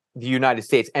that the United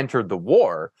States entered the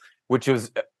war, which was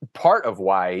part of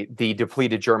why the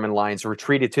depleted German lines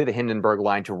retreated to the Hindenburg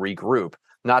Line to regroup,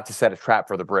 not to set a trap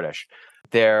for the British.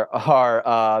 There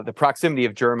are the proximity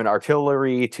of German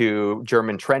artillery to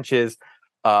German trenches,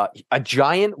 a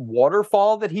giant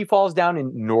waterfall that he falls down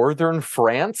in northern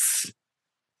France.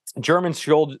 German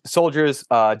soldiers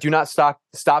do not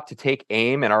stop to take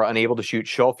aim and are unable to shoot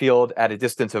Schofield at a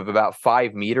distance of about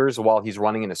 5 meters while he's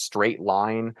running in a straight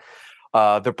line.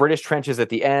 The British trenches at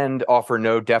the end offer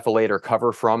no defilade or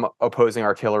cover from opposing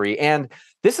artillery. And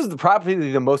this is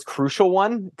probably the most crucial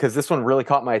one, because this one really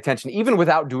caught my attention, even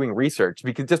without doing research,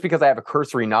 because I have a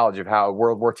cursory knowledge of how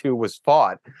World War II was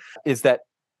fought, is that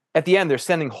at the end, they're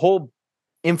sending whole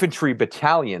infantry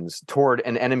battalions toward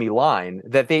an enemy line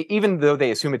that even though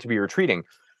they assume it to be retreating,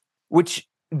 which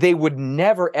they would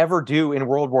never, ever do in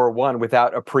World War I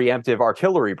without a preemptive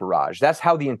artillery barrage. That's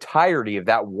how the entirety of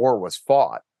that war was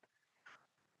fought.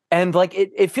 And like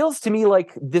it feels to me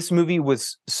like this movie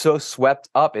was so swept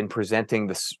up in presenting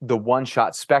the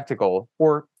one-shot spectacle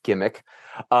or gimmick,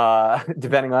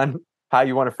 depending on how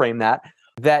you want to frame that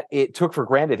it took for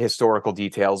granted historical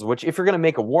details, which if you're going to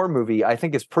make a war movie, I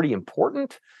think is pretty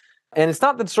important. And it's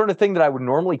not the sort of thing that I would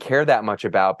normally care that much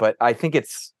about, but I think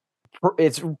it's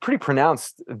pretty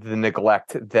pronounced, the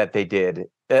neglect that they did,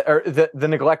 or the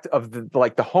neglect of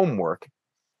the homework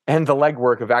and the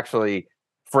legwork of actually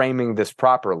framing this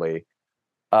properly,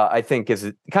 I think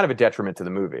is kind of a detriment to the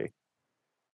movie.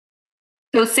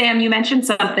 So, Sam, you mentioned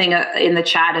something in the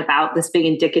chat about this being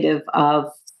indicative of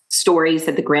stories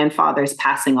that the grandfather is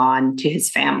passing on to his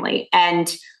family.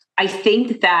 And I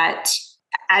think that,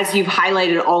 as you've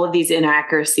highlighted all of these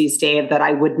inaccuracies, Dave, that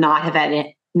I would not have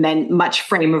meant much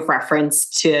frame of reference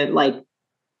to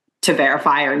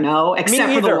verify or know,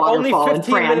 except for the waterfall Only 15 in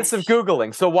France. minutes of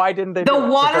Googling. So why didn't they? The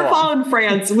waterfall in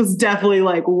France was definitely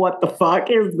like, what the fuck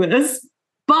is this?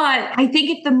 But I think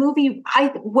if the movie,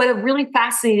 what a really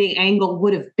fascinating angle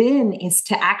would have been is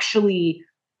to actually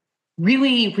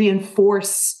really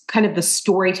reinforce kind of the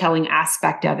storytelling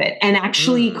aspect of it and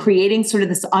actually creating sort of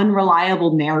this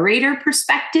unreliable narrator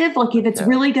perspective. Like if it's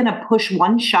really going to push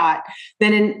one shot,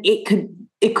 then it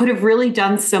could have really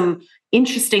done some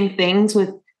interesting things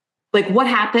with like what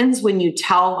happens when you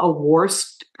tell a war,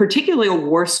 particularly a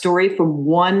war story from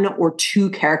one or two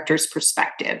characters'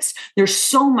 perspectives. There's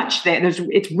so much there.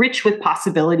 It's rich with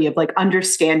possibility of like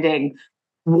understanding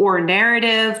war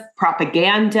narrative,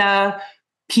 propaganda,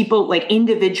 people like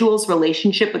individuals'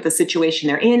 relationship with the situation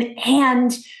they're in,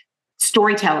 and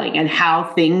storytelling and how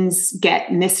things get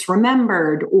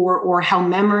misremembered or how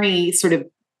memory sort of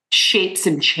shapes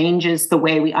and changes the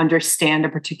way we understand a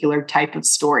particular type of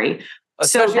story.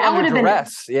 Especially so that would under have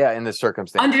duress, in this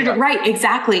circumstance. Right,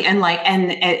 exactly. And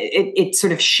it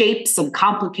sort of shapes and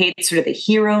complicates sort of the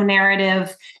hero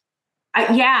narrative.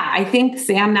 I think,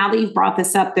 Sam, now that you've brought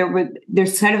this up,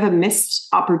 there's kind of a missed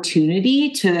opportunity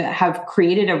to have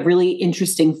created a really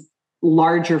interesting,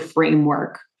 larger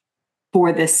framework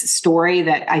for this story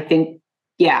that I think,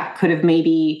 could have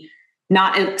maybe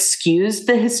not excused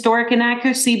the historic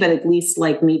inaccuracy, but at least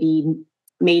maybe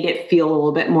made it feel a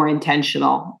little bit more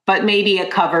intentional, but maybe a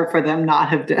cover for them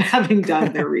not having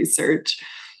done their research.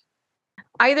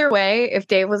 Either way, if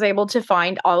Dave was able to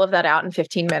find all of that out in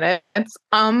 15 minutes,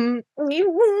 something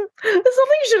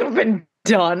should have been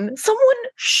done. Someone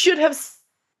should have.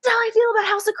 How I feel about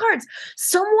House of Cards.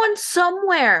 Someone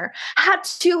somewhere had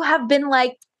to have been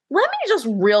like, let me just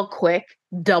real quick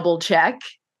double check.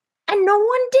 And no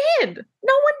one did.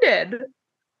 No one did.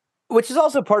 Which is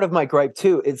also part of my gripe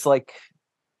too. It's like,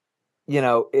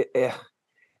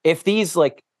 if these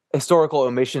historical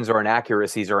omissions or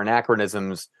inaccuracies or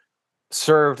anachronisms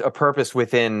served a purpose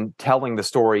within telling the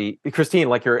story, Christine,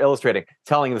 like you're illustrating,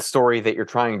 telling the story that you're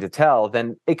trying to tell,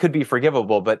 then it could be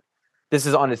forgivable. But this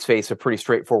is on its face a pretty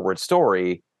straightforward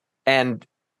story, and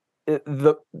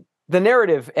the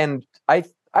narrative, and I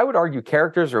would argue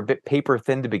characters are a bit paper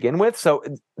thin to begin with, so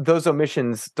those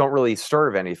omissions don't really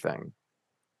serve anything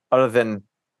other than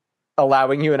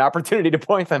allowing you an opportunity to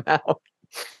point them out.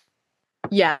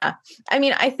 Yeah. I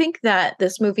mean, I think that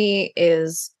this movie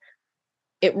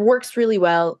it works really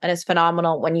well and is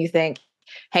phenomenal when you think,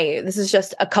 hey, this is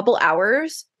just a couple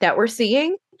hours that we're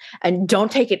seeing, and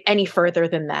don't take it any further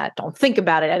than that. Don't think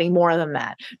about it any more than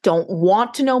that. Don't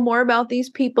want to know more about these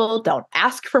people. Don't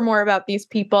ask for more about these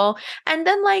people. And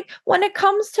then when it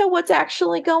comes to what's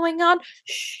actually going on,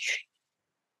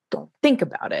 don't think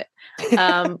about it.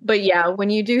 But yeah, when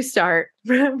you do start,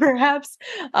 perhaps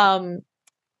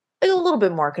a little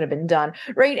bit more could have been done,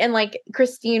 right? And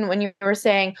Christine, when you were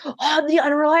saying, the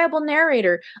unreliable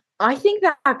narrator, I think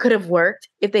that could have worked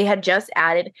if they had just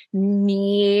added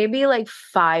maybe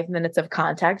 5 minutes of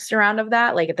context around of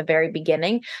that, at the very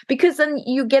beginning, because then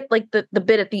you get the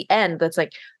bit at the end that's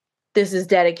this is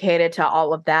dedicated to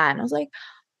all of that. And I was like,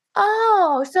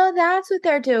 oh, so that's what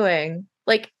they're doing.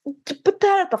 To put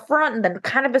that at the front and then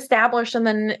kind of establish, and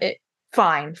then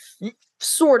fine.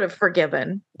 Sort of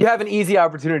forgiven. You have an easy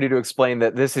opportunity to explain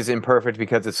that this is imperfect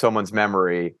because it's someone's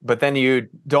memory, but then you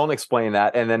don't explain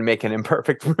that and then make an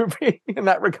imperfect movie in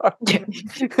that regard.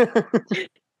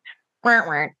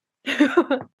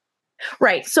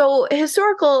 Right. So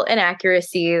historical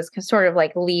inaccuracies can sort of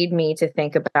lead me to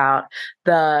think about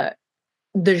the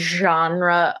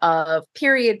genre of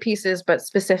period pieces, but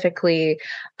specifically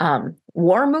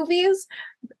war movies.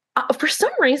 For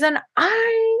some reason,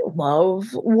 I love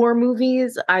war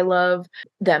movies. I love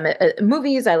them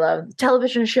movies. I love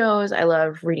television shows. I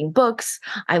love reading books.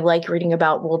 I like reading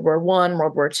about World War I,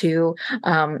 World War II.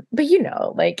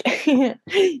 But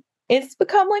it's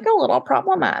become a little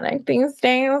problematic these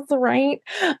days, right?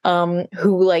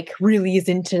 Who really is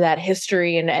into that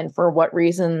history and for what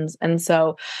reasons? And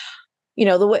so,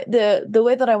 the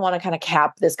way that I want to kind of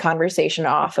cap this conversation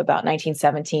off about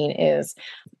 1917 is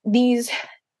these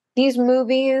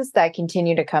movies that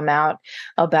continue to come out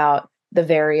about the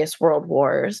various world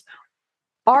wars,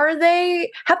 have they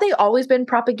always been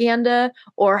propaganda,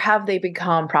 or have they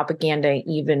become propaganda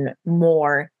even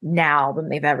more now than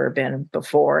they've ever been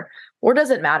before? Or does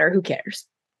it matter? Who cares?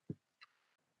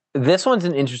 This one's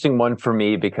an interesting one for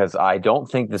me because I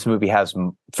don't think this movie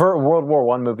for a World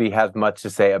War I movie, has much to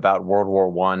say about World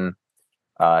War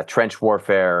I, trench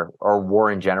warfare, or war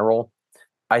in general.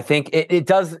 I think it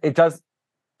does.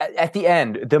 At the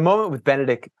end, the moment with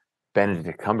Benedict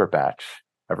Cumberbatch,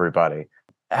 everybody,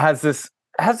 has this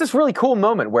really cool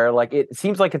moment where it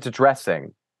seems like it's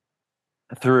addressing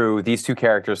through these two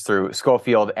characters, through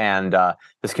Schofield and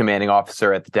this commanding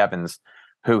officer at the Devons,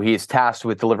 who he's tasked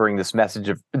with delivering this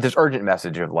urgent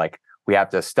message of we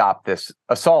have to stop this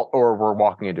assault or we're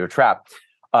walking into a trap.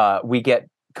 We get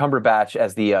Cumberbatch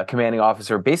as the commanding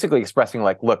officer basically expressing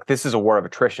look, this is a war of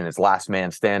attrition. It's last man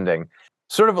standing.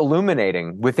 Sort of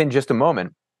illuminating within just a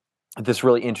moment this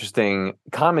really interesting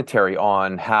commentary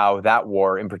on how that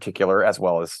war in particular, as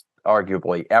well as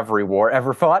arguably every war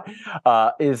ever fought,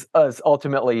 is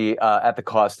ultimately at the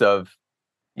cost of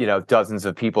dozens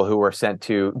of people who were sent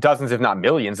to, dozens if not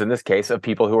millions in this case, of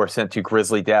people who are sent to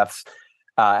grisly deaths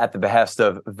at the behest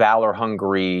of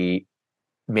valor-hungry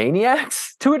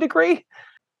maniacs to a degree.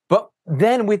 But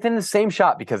then within the same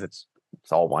shot, because it's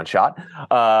all one shot,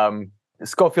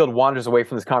 Schofield wanders away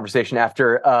from this conversation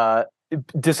after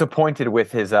disappointed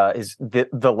with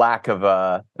the lack of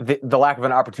the lack of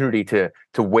an opportunity to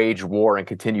wage war and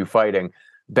continue fighting.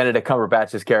 Benedict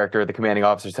Cumberbatch's character, the commanding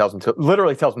officer,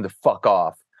 literally tells him to fuck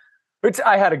off, which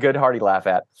I had a good hearty laugh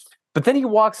at. But then he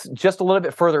walks just a little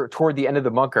bit further toward the end of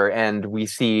the bunker, and we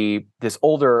see this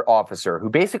older officer who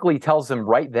basically tells him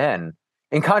right then,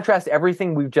 in contrast to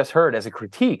everything we've just heard as a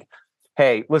critique,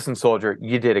 hey, listen, soldier,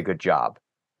 you did a good job.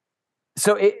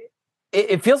 So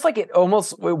it feels like it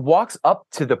walks up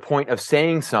to the point of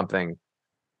saying something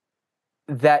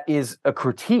that is a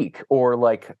critique or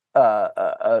like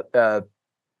an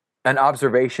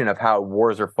observation of how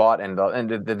wars are fought and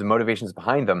the motivations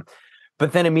behind them,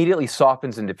 but then immediately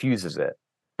softens and diffuses it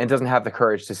and doesn't have the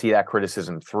courage to see that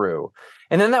criticism through.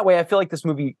 And then that way, I feel like this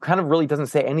movie kind of really doesn't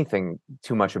say anything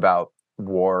too much about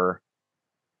war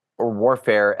or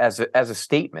warfare as a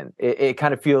statement. It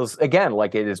kind of feels, again,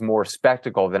 like it is more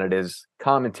spectacle than it is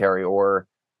commentary or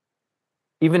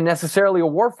even necessarily a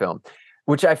war film,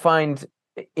 which I find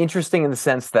interesting in the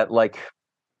sense that, like,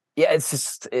 yeah,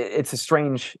 it's a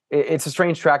strange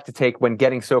track to take when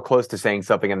getting so close to saying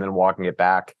something and then walking it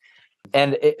back.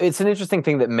 And it's an interesting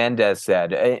thing that Mendes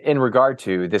said in regard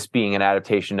to this being an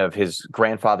adaptation of his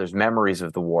grandfather's memories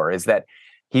of the war, is that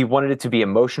he wanted it to be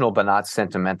emotional but not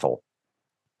sentimental.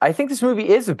 I think this movie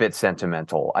is a bit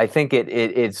sentimental. I think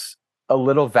it's a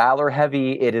little valor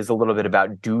heavy. It is a little bit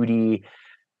about duty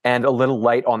and a little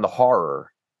light on the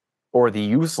horror or the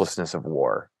uselessness of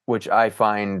war, which I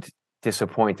find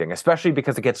disappointing, especially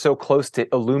because it gets so close to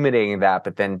illuminating that,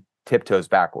 but then tiptoes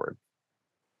backward.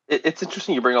 It's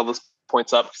interesting you bring all those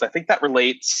points up, because I think that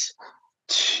relates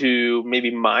to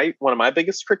maybe one of my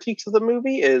biggest critiques of the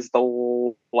movie is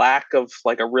the lack of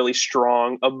like a really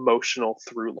strong emotional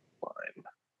through line,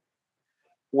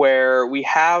 where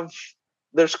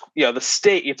there's the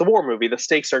stake. It's a war movie. The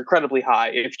stakes are incredibly high.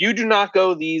 If you do not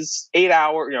go these 8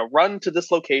 hour, run to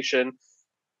this location,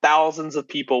 thousands of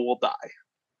people will die.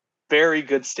 Very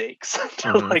good stakes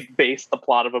to like base the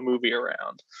plot of a movie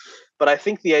around. But I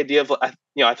think the idea of,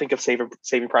 I think of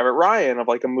Saving Private Ryan, of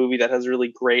like a movie that has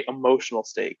really great emotional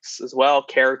stakes as well,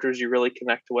 characters you really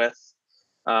connect with,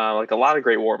 like a lot of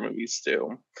great war movies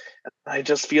do. I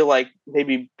just feel like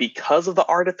maybe because of the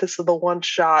artifice of the one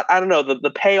shot, I don't know, the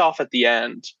payoff at the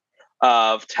end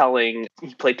of telling,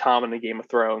 he played Tom in the Game of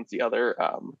Thrones, the other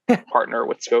partner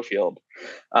with Schofield.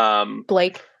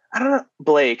 Blake. I don't know,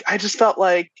 Blake. I just felt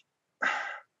like,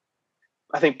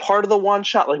 I think part of the one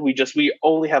shot, like we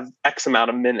only have X amount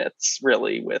of minutes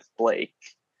really with Blake.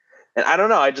 And I don't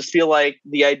know, I just feel like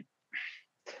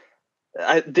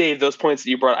Dave, those points that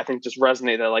you brought, I think just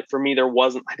resonated. Like for me,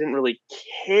 I didn't really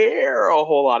care a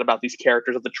whole lot about these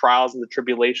characters, of the trials and the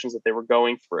tribulations that they were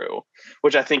going through,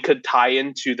 which I think could tie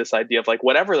into this idea of like,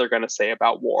 whatever they're going to say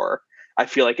about war, I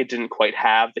feel like it didn't quite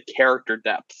have the character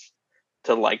depth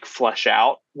to like flesh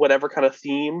out whatever kind of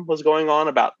theme was going on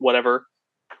about whatever,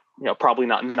 probably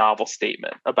not novel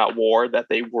statement about war that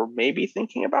they were maybe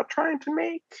thinking about trying to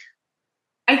make.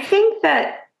 I think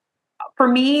that for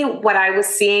me, what I was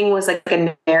seeing was like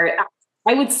a narrative.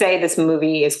 I would say this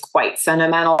movie is quite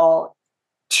sentimental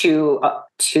to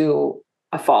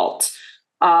a fault.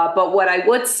 But what I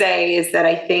would say is that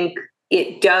I think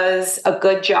it does a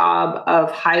good job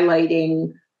of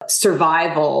highlighting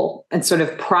survival and sort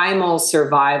of primal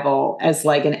survival as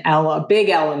like a big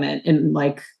element in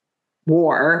like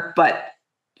war, but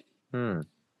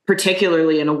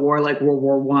particularly in a war like World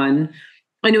War I.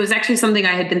 And it was actually something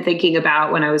I had been thinking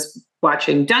about when I was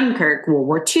watching Dunkirk, World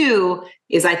War II,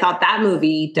 is I thought that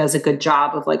movie does a good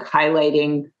job of like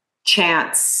highlighting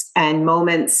chance and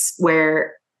moments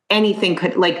where anything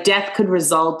could, like death could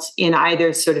result in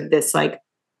either sort of this like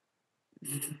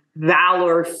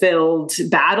valor-filled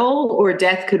battle, or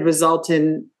death could result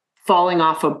in falling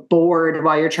off a board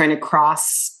while you're trying to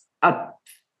cross a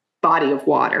body of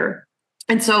water.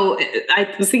 And so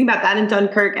I was thinking about that in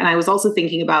Dunkirk, and I was also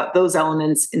thinking about those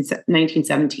elements in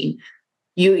 1917.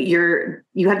 You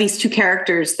have these two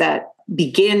characters that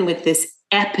begin with this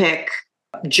epic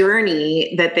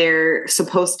journey that they're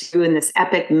supposed to do in this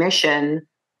epic mission.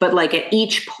 But like at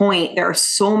each point, there are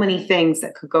so many things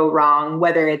that could go wrong,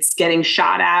 whether it's getting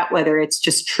shot at, whether it's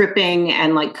just tripping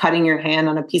and like cutting your hand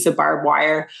on a piece of barbed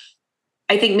wire.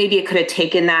 I think maybe it could have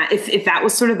taken that, if that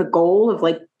was sort of the goal of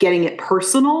like getting it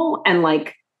personal and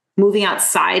like moving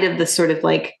outside of the sort of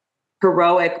like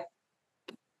heroic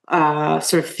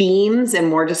sort of themes, and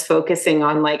more just focusing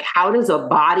on like, how does a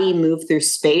body move through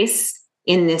space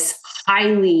in this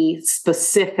highly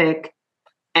specific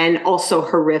and also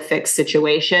horrific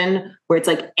situation where it's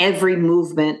like every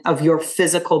movement of your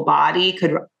physical body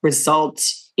could result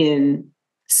in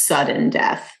sudden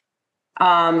death.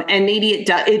 And maybe it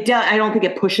does. I don't think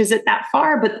it pushes it that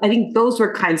far, but I think those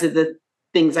were kinds of the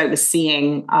things I was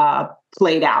seeing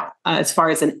played out as far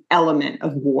as an element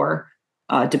of war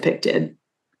depicted.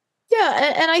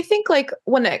 Yeah, and I think like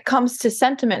when it comes to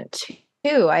sentiment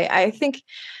too, I think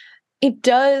it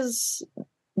does.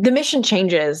 The mission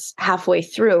changes halfway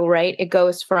through, right? It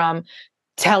goes from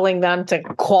telling them to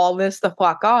call this the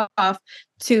fuck off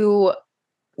to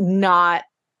not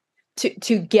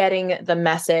to getting the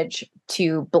message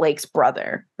to Blake's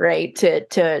brother, right?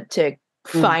 To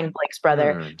find Blake's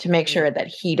brother to make sure that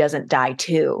he doesn't die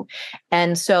too.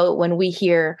 And so when we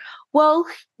hear, well,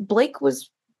 Blake was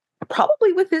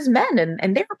probably with his men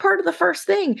and they were part of the first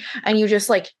thing, and you just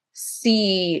like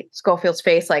see Schofield's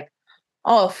face like,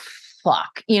 oh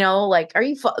fuck, like, are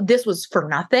you this was for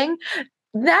nothing?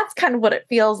 That's kind of what it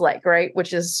feels like, right?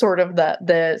 Which is sort of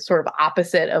the sort of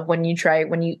opposite of when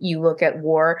you look at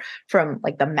war from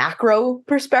like the macro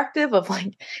perspective of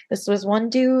like, this was one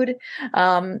dude,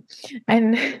 and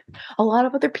a lot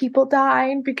of other people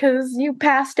died because you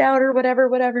passed out or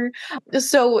whatever.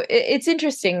 So it's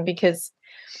interesting because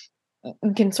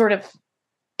you can sort of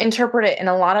interpret it in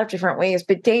a lot of different ways.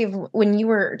 But Dave, when you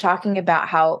were talking about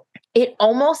how it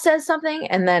almost says something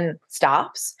and then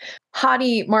stops,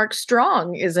 Hottie Mark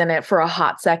Strong is in it for a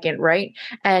hot second, right?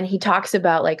 And he talks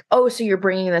about like, oh, so you're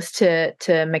bringing this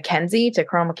to Mackenzie, to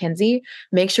Colonel Mackenzie.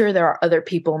 Make sure there are other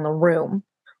people in the room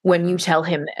when you tell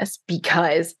him this,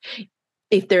 because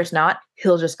if there's not,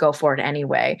 he'll just go for it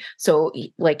anyway. So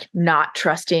like not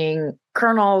trusting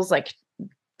colonels, like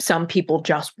some people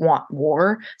just want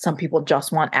war, some people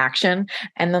just want action,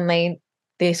 and then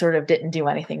they sort of didn't do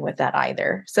anything with that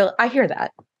either. So I hear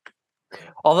that.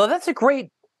 Although that's a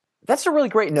really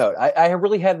great note. I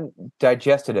really hadn't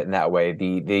digested it in that way.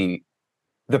 The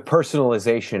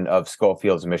personalization of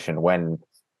Schofield's mission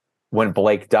when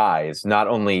Blake dies, not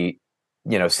only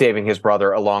saving his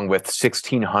brother along with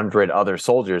 1,600 other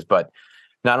soldiers, but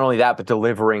not only that, but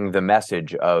delivering the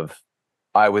message of,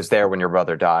 I was there when your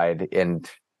brother died, and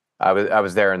I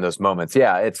was there in those moments.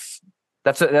 Yeah,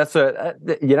 that's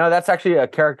actually a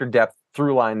character depth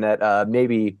through line that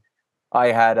maybe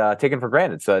I had taken for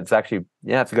granted. So it's actually,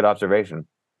 it's a good observation.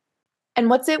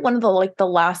 And what's it? One of the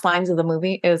last lines of the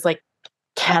movie is like,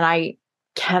 can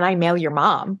I mail your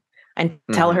mom and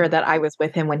tell her that I was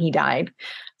with him when he died?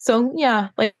 So yeah,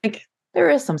 like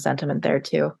there is some sentiment there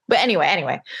too. But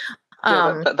anyway.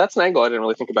 That's an angle I didn't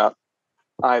really think about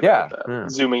either.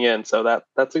 Zooming in. So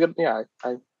that's a good,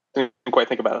 I didn't quite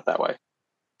think about it that way.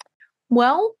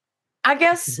 Well, I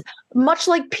guess much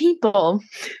like people,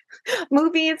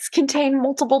 movies contain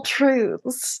multiple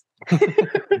truths.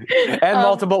 And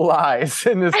multiple lies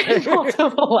in this case.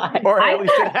 Multiple lies. Or at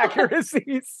least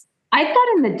inaccuracies. I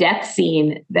thought in the death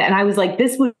scene, and I was like,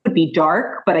 this would be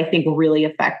dark, but I think really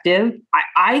effective.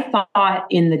 I thought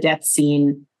in the death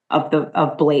scene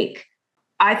of Blake,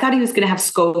 I thought he was going to have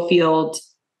Schofield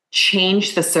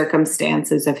change the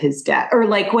circumstances of his death. Or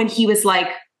like when he was like,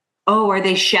 oh, are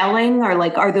they shelling? Or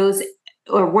like, are those,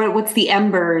 or what's the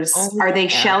embers? Are they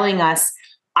shelling us?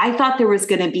 I thought there was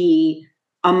going to be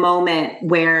a moment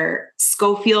where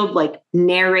Schofield like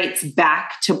narrates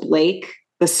back to Blake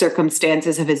the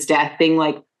circumstances of his death, being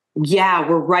like, yeah,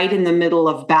 we're right in the middle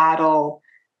of battle.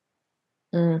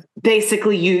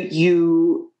 Basically,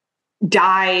 you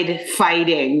died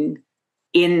fighting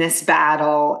in this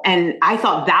battle. And I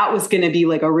thought that was going to be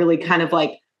like a really kind of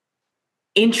like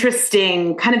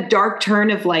interesting kind of dark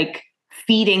turn of like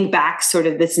feeding back sort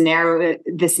of this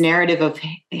narrative of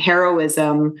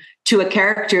heroism to a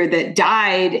character that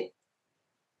died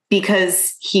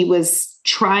because he was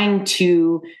trying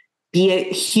to be a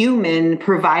human,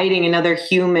 providing another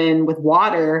human with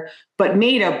water, but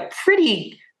made a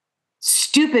pretty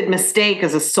stupid mistake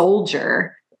as a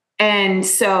soldier. And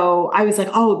so I was like,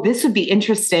 oh, this would be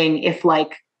interesting if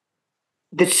like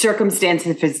the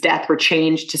circumstances of his death were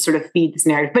changed to sort of feed this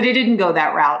narrative, but it didn't go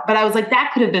that route. But I was like,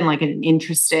 that could have been like an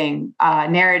interesting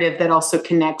narrative that also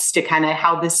connects to kind of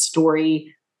how this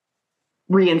story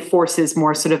reinforces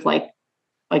more sort of like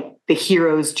the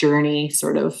hero's journey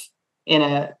sort of in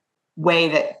a way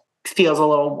that feels a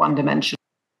little one-dimensional.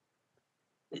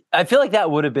 I feel like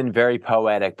that would have been very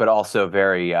poetic, but also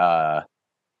very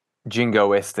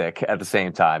jingoistic at the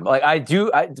same time. Like I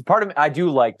do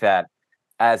like that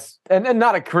as, and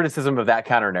not a criticism of that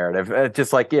counter narrative,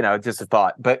 just like, just a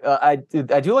thought, but I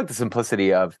do like the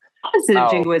simplicity of opposite of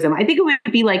jingoism. I think it would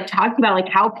be like talking about like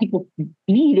how people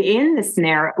feed in this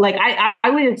narrative. Like I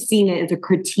would have seen it as a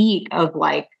critique of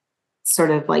like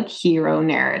sort of like hero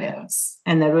narratives,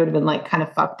 and that would have been like kind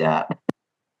of fucked up.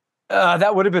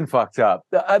 That would have been fucked up.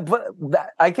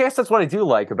 I guess that's what I do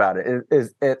like about it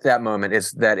is at that moment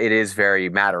is that it is very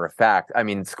matter of fact. I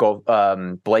mean,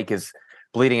 Blake is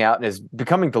bleeding out and is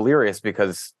becoming delirious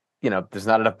because, there's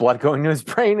not enough blood going to his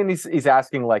brain. And he's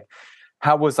asking like,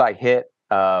 how was I hit?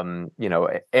 Am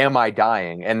I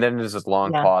dying? And then there's this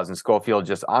long pause and Schofield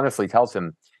just honestly tells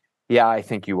him, yeah, I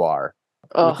think you are,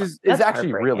 which is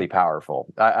actually really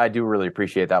powerful. I do really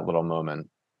appreciate that little moment.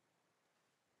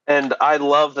 And I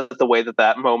love the way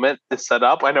that moment is set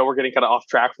up. I know we're getting kind of off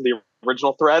track from the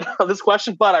original thread of this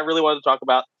question, but I really wanted to talk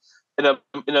about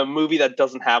in a movie that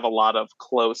doesn't have a lot of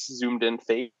close zoomed in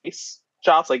face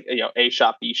shots, like A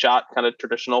shot, B shot, kind of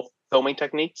traditional filming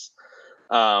techniques.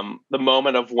 The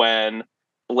moment of when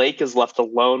Blake is left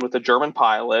alone with the German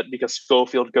pilot because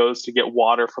Schofield goes to get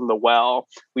water from the well.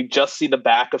 We just see the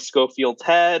back of Schofield's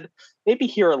head, maybe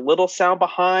hear a little sound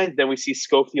behind. Then we see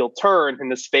Schofield turn in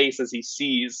his face as he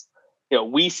sees,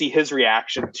 we see his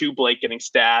reaction to Blake getting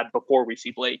stabbed before we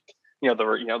see Blake,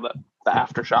 the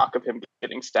aftershock of him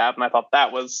getting stabbed. And I thought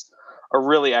that was a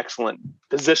really excellent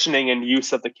positioning and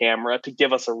use of the camera to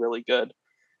give us a really good,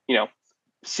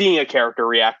 seeing a character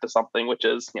react to something, which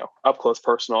is, up close,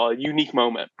 personal, a unique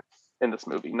moment in this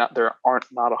movie. There aren't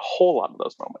not a whole lot of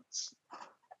those moments.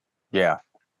 Yeah.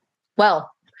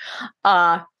 Well,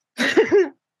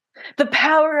 the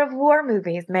power of war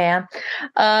movies, man.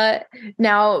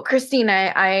 Now, Christine,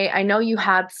 I know you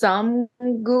had some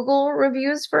Google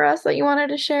reviews for us that you wanted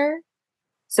to share.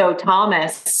 So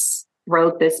Thomas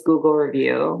wrote this Google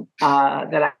review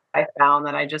that I found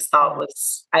that I just thought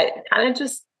was,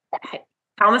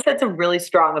 Thomas had some really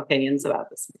strong opinions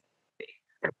about this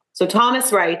movie. So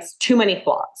Thomas writes, too many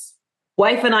flaws.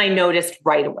 Wife and I noticed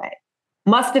right away.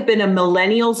 Must have been a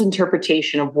millennial's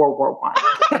interpretation of World War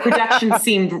I. Production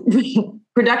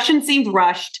seemed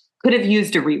rushed, could have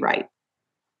used a rewrite.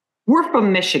 We're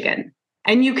from Michigan,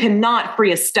 and you cannot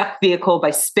free a stuck vehicle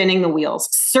by spinning the wheels,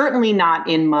 certainly not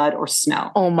in mud or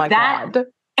snow. Oh my God.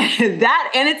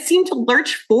 And it seemed to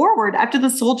lurch forward after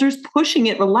the soldiers pushing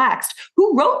it relaxed.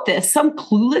 Who wrote this? Some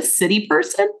clueless city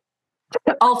person?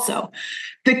 Also,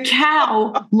 the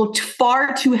cow looked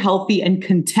far too healthy and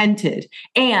contented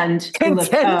and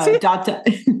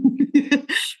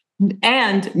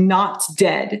and not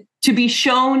dead to be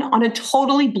shown on a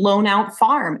totally blown out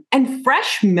farm. And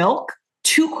fresh milk?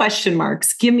 2 question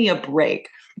marks. Give me a break.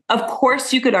 Of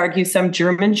course, you could argue some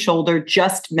German shoulder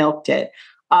just milked it.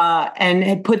 And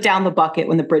had put down the bucket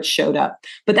when the Brits showed up.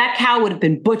 But that cow would have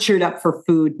been butchered up for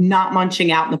food, not munching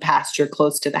out in the pasture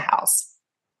close to the house.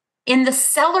 In the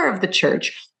cellar of the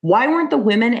church, why wasn't the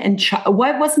woman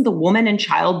and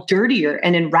child dirtier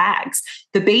and in rags?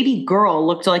 The baby girl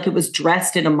looked like it was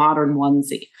dressed in a modern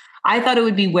onesie. I thought it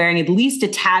would be wearing at least a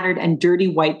tattered and dirty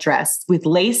white dress with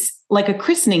lace, like a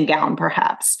christening gown,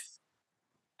 perhaps.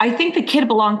 I think the kid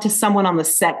belonged to someone on the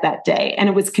set that day, and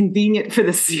it was convenient for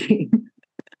the scene.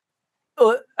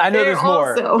 I know there's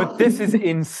more, but this is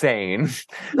insane.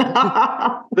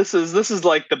 This is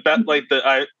like the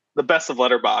best of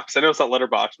Letterboxd. I know it's not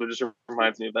Letterboxd, but it just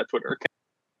reminds me of that Twitter account.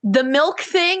 The milk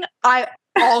thing, I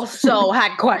also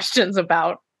had questions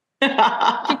about.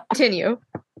 Continue.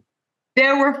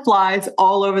 There were flies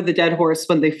all over the dead horse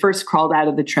when they first crawled out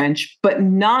of the trench, but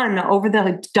none over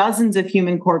the dozens of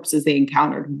human corpses they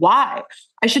encountered. Why?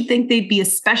 I should think they'd be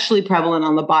especially prevalent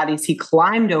on the bodies he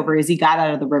climbed over as he got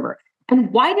out of the river.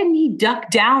 And why didn't he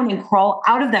duck down and crawl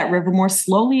out of that river more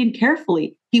slowly and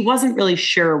carefully? He wasn't really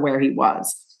sure where he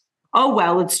was. Oh,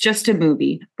 well, it's just a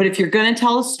movie. But if you're going to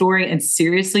tell a story and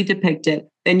seriously depict it,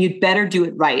 then you'd better do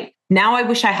it right. Now I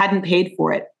wish I hadn't paid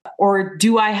for it. Or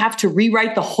do I have to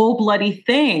rewrite the whole bloody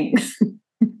thing?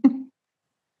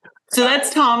 So that's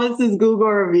Thomas's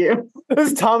Google review.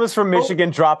 This is Thomas from Michigan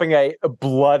dropping a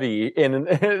bloody in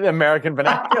American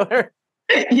vernacular.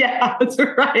 Yeah, that's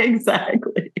right.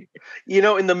 Exactly.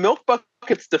 In the milk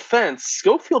bucket's defense,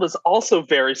 Schofield is also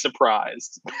very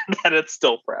surprised that it's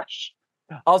still fresh.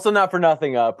 Also, not for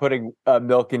nothing, putting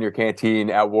milk in your canteen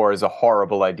at war is a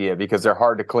horrible idea because they're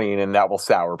hard to clean and that will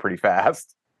sour pretty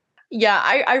fast. Yeah,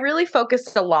 I really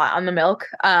focused a lot on the milk.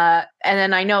 And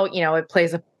then I know, it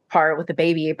plays a part with the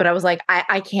baby, but I was like,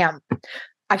 I can't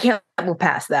move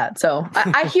past that. So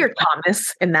I hear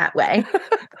Thomas in that way.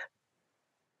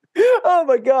 Oh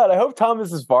my God. I hope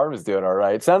Thomas's farm is doing all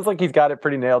right. Sounds like he's got it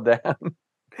pretty nailed down.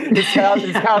 His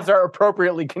cows are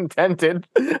appropriately contented.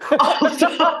 Also,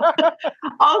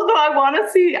 I want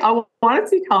to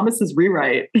see Thomas's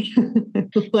rewrite.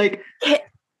 Like,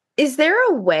 is there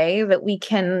a way that we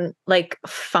can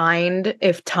find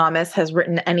if Thomas has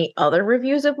written any other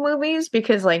reviews of movies?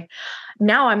 Because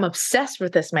now I'm obsessed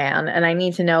with this man and I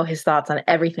need to know his thoughts on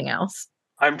everything else.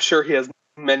 I'm sure he has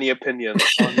many opinions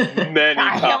on many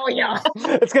Hell topics. yeah.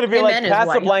 It's going to be Him like and his wife.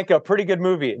 Casablanca, pretty good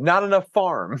movie. Not enough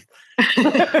farm.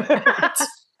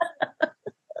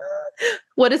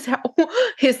 What is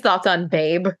his thoughts on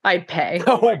Babe? I'd pay.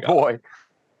 Oh boy.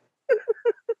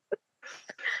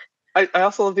 I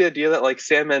also love the idea that like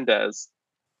Sam Mendes,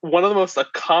 one of the most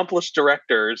accomplished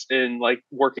directors in like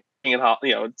working in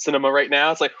cinema right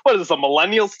now, it's like, what is this, a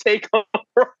millennials take on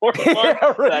World War I?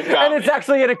 Yeah, right. That got And it's me.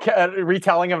 actually a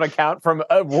retelling of an account from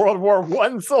a World War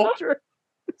I soldier.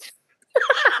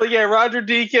 But yeah, Roger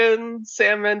Deakins,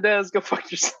 Sam Mendes, go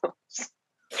fuck yourselves.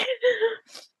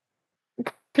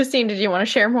 Christine, did you want to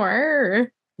share more?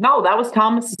 Or? No, that was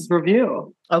Thomas's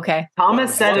review. Okay,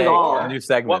 Thomas said it A all. new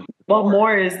segment. What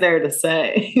more is there to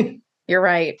say? you're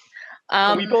right.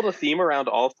 Can we build a theme around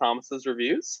all of Thomas's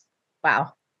reviews?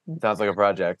 Wow. Sounds like a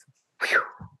project.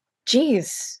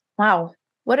 Jeez. Wow.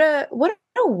 What a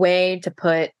way to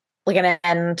put like an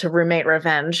end to roommate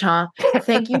revenge, huh?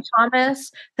 Thank you,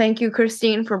 Thomas. Thank you,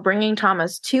 Christine, for bringing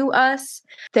Thomas to us.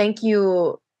 Thank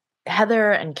you,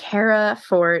 Heather and Kara,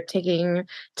 for taking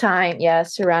time.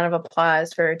 Yes, a round of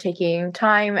applause for taking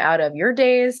time out of your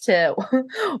days to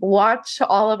watch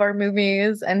all of our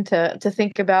movies and to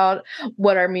think about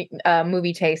what our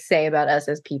movie tastes say about us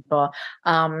as people.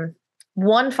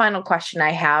 One final question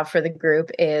I have for the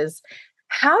group is,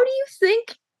 how do you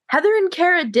think Heather and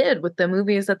Kara did with the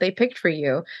movies that they picked for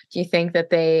you? Do you think that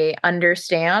they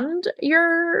understand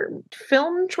your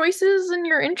film choices and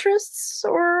your interests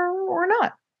or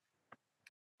not?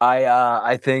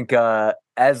 I think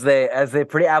as they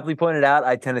pretty aptly pointed out,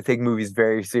 I tend to take movies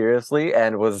very seriously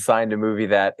and was assigned a movie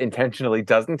that intentionally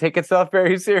doesn't take itself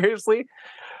very seriously.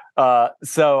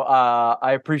 So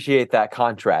I appreciate that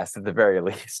contrast at the very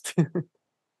least.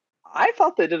 I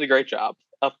thought they did a great job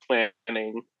of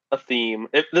planning a theme.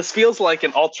 This feels like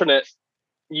an alternate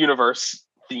universe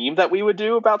theme that we would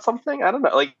do about something. I don't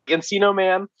know, like Encino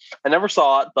Man. I never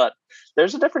saw it, but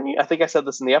there's a different. I think I said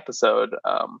this in the episode,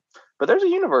 but there's a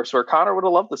universe where Connor would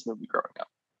have loved this movie growing up.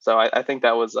 So I think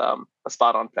that was a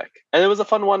spot on pick, and it was a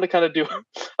fun one to kind of do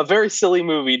a very silly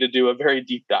movie to do a very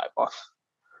deep dive on.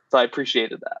 So I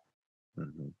appreciated that.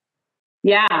 Mm-hmm.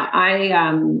 Yeah,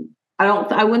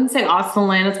 I wouldn't say Austin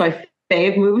Land is my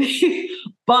fave movie,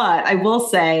 but I will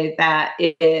say that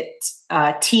it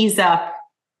tees up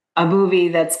a movie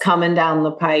that's coming down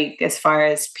the pike as far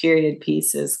as period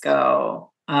pieces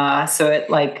go. So it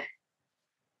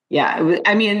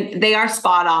they are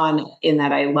spot on in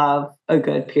that I love a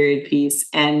good period piece.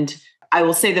 And I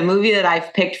will say the movie that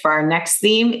I've picked for our next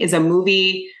theme is a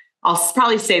movie, I'll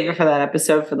probably save it for that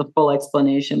episode for the full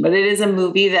explanation, but it is a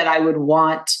movie that I would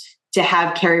want to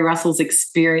have Kerry Russell's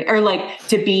experience, or like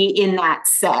to be in that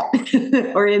set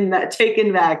or in that,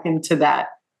 taken back into that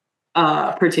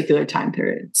particular time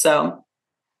period. So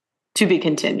to be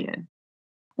continued.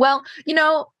 Well,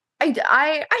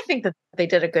 I think that they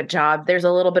did a good job. There's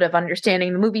a little bit of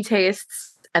understanding the movie tastes,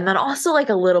 and then also like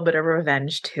a little bit of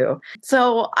revenge too.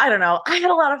 So I don't know. I had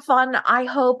a lot of fun. I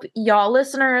hope y'all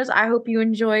listeners, I hope you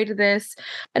enjoyed this.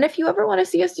 And if you ever want to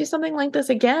see us do something like this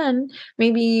again,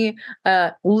 maybe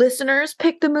listeners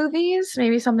pick the movies,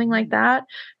 maybe something like that.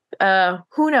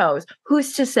 Who knows?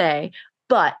 Who's to say?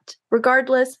 But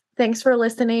regardless, thanks for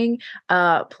listening.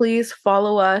 Please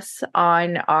follow us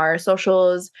on our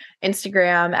socials,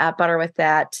 Instagram at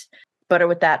butterwiththat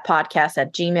podcast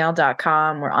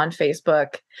 @gmail.com. We're on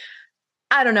Facebook.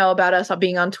 I don't know about us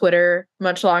being on Twitter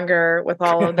much longer with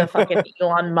all of the fucking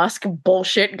Elon Musk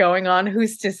bullshit going on.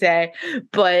 Who's to say?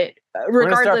 But We're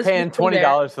gonna regardless, start paying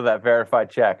 $20 for that verified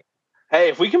check. Hey,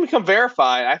 if we can become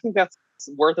verified, I think that's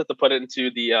worth it to put it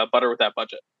into the Butter with That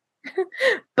budget.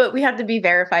 But we have to be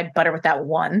verified Butter with That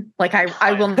one. Like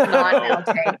I will not now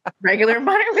take regular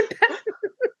Butter with That.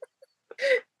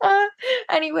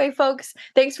 Anyway, folks,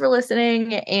 thanks for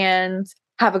listening and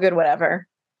have a good whatever.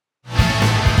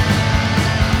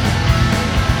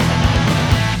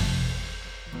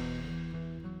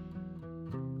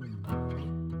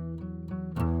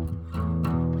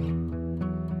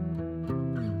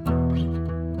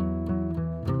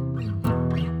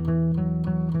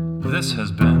 This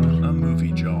has been a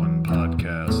Movie Jawin'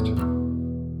 podcast.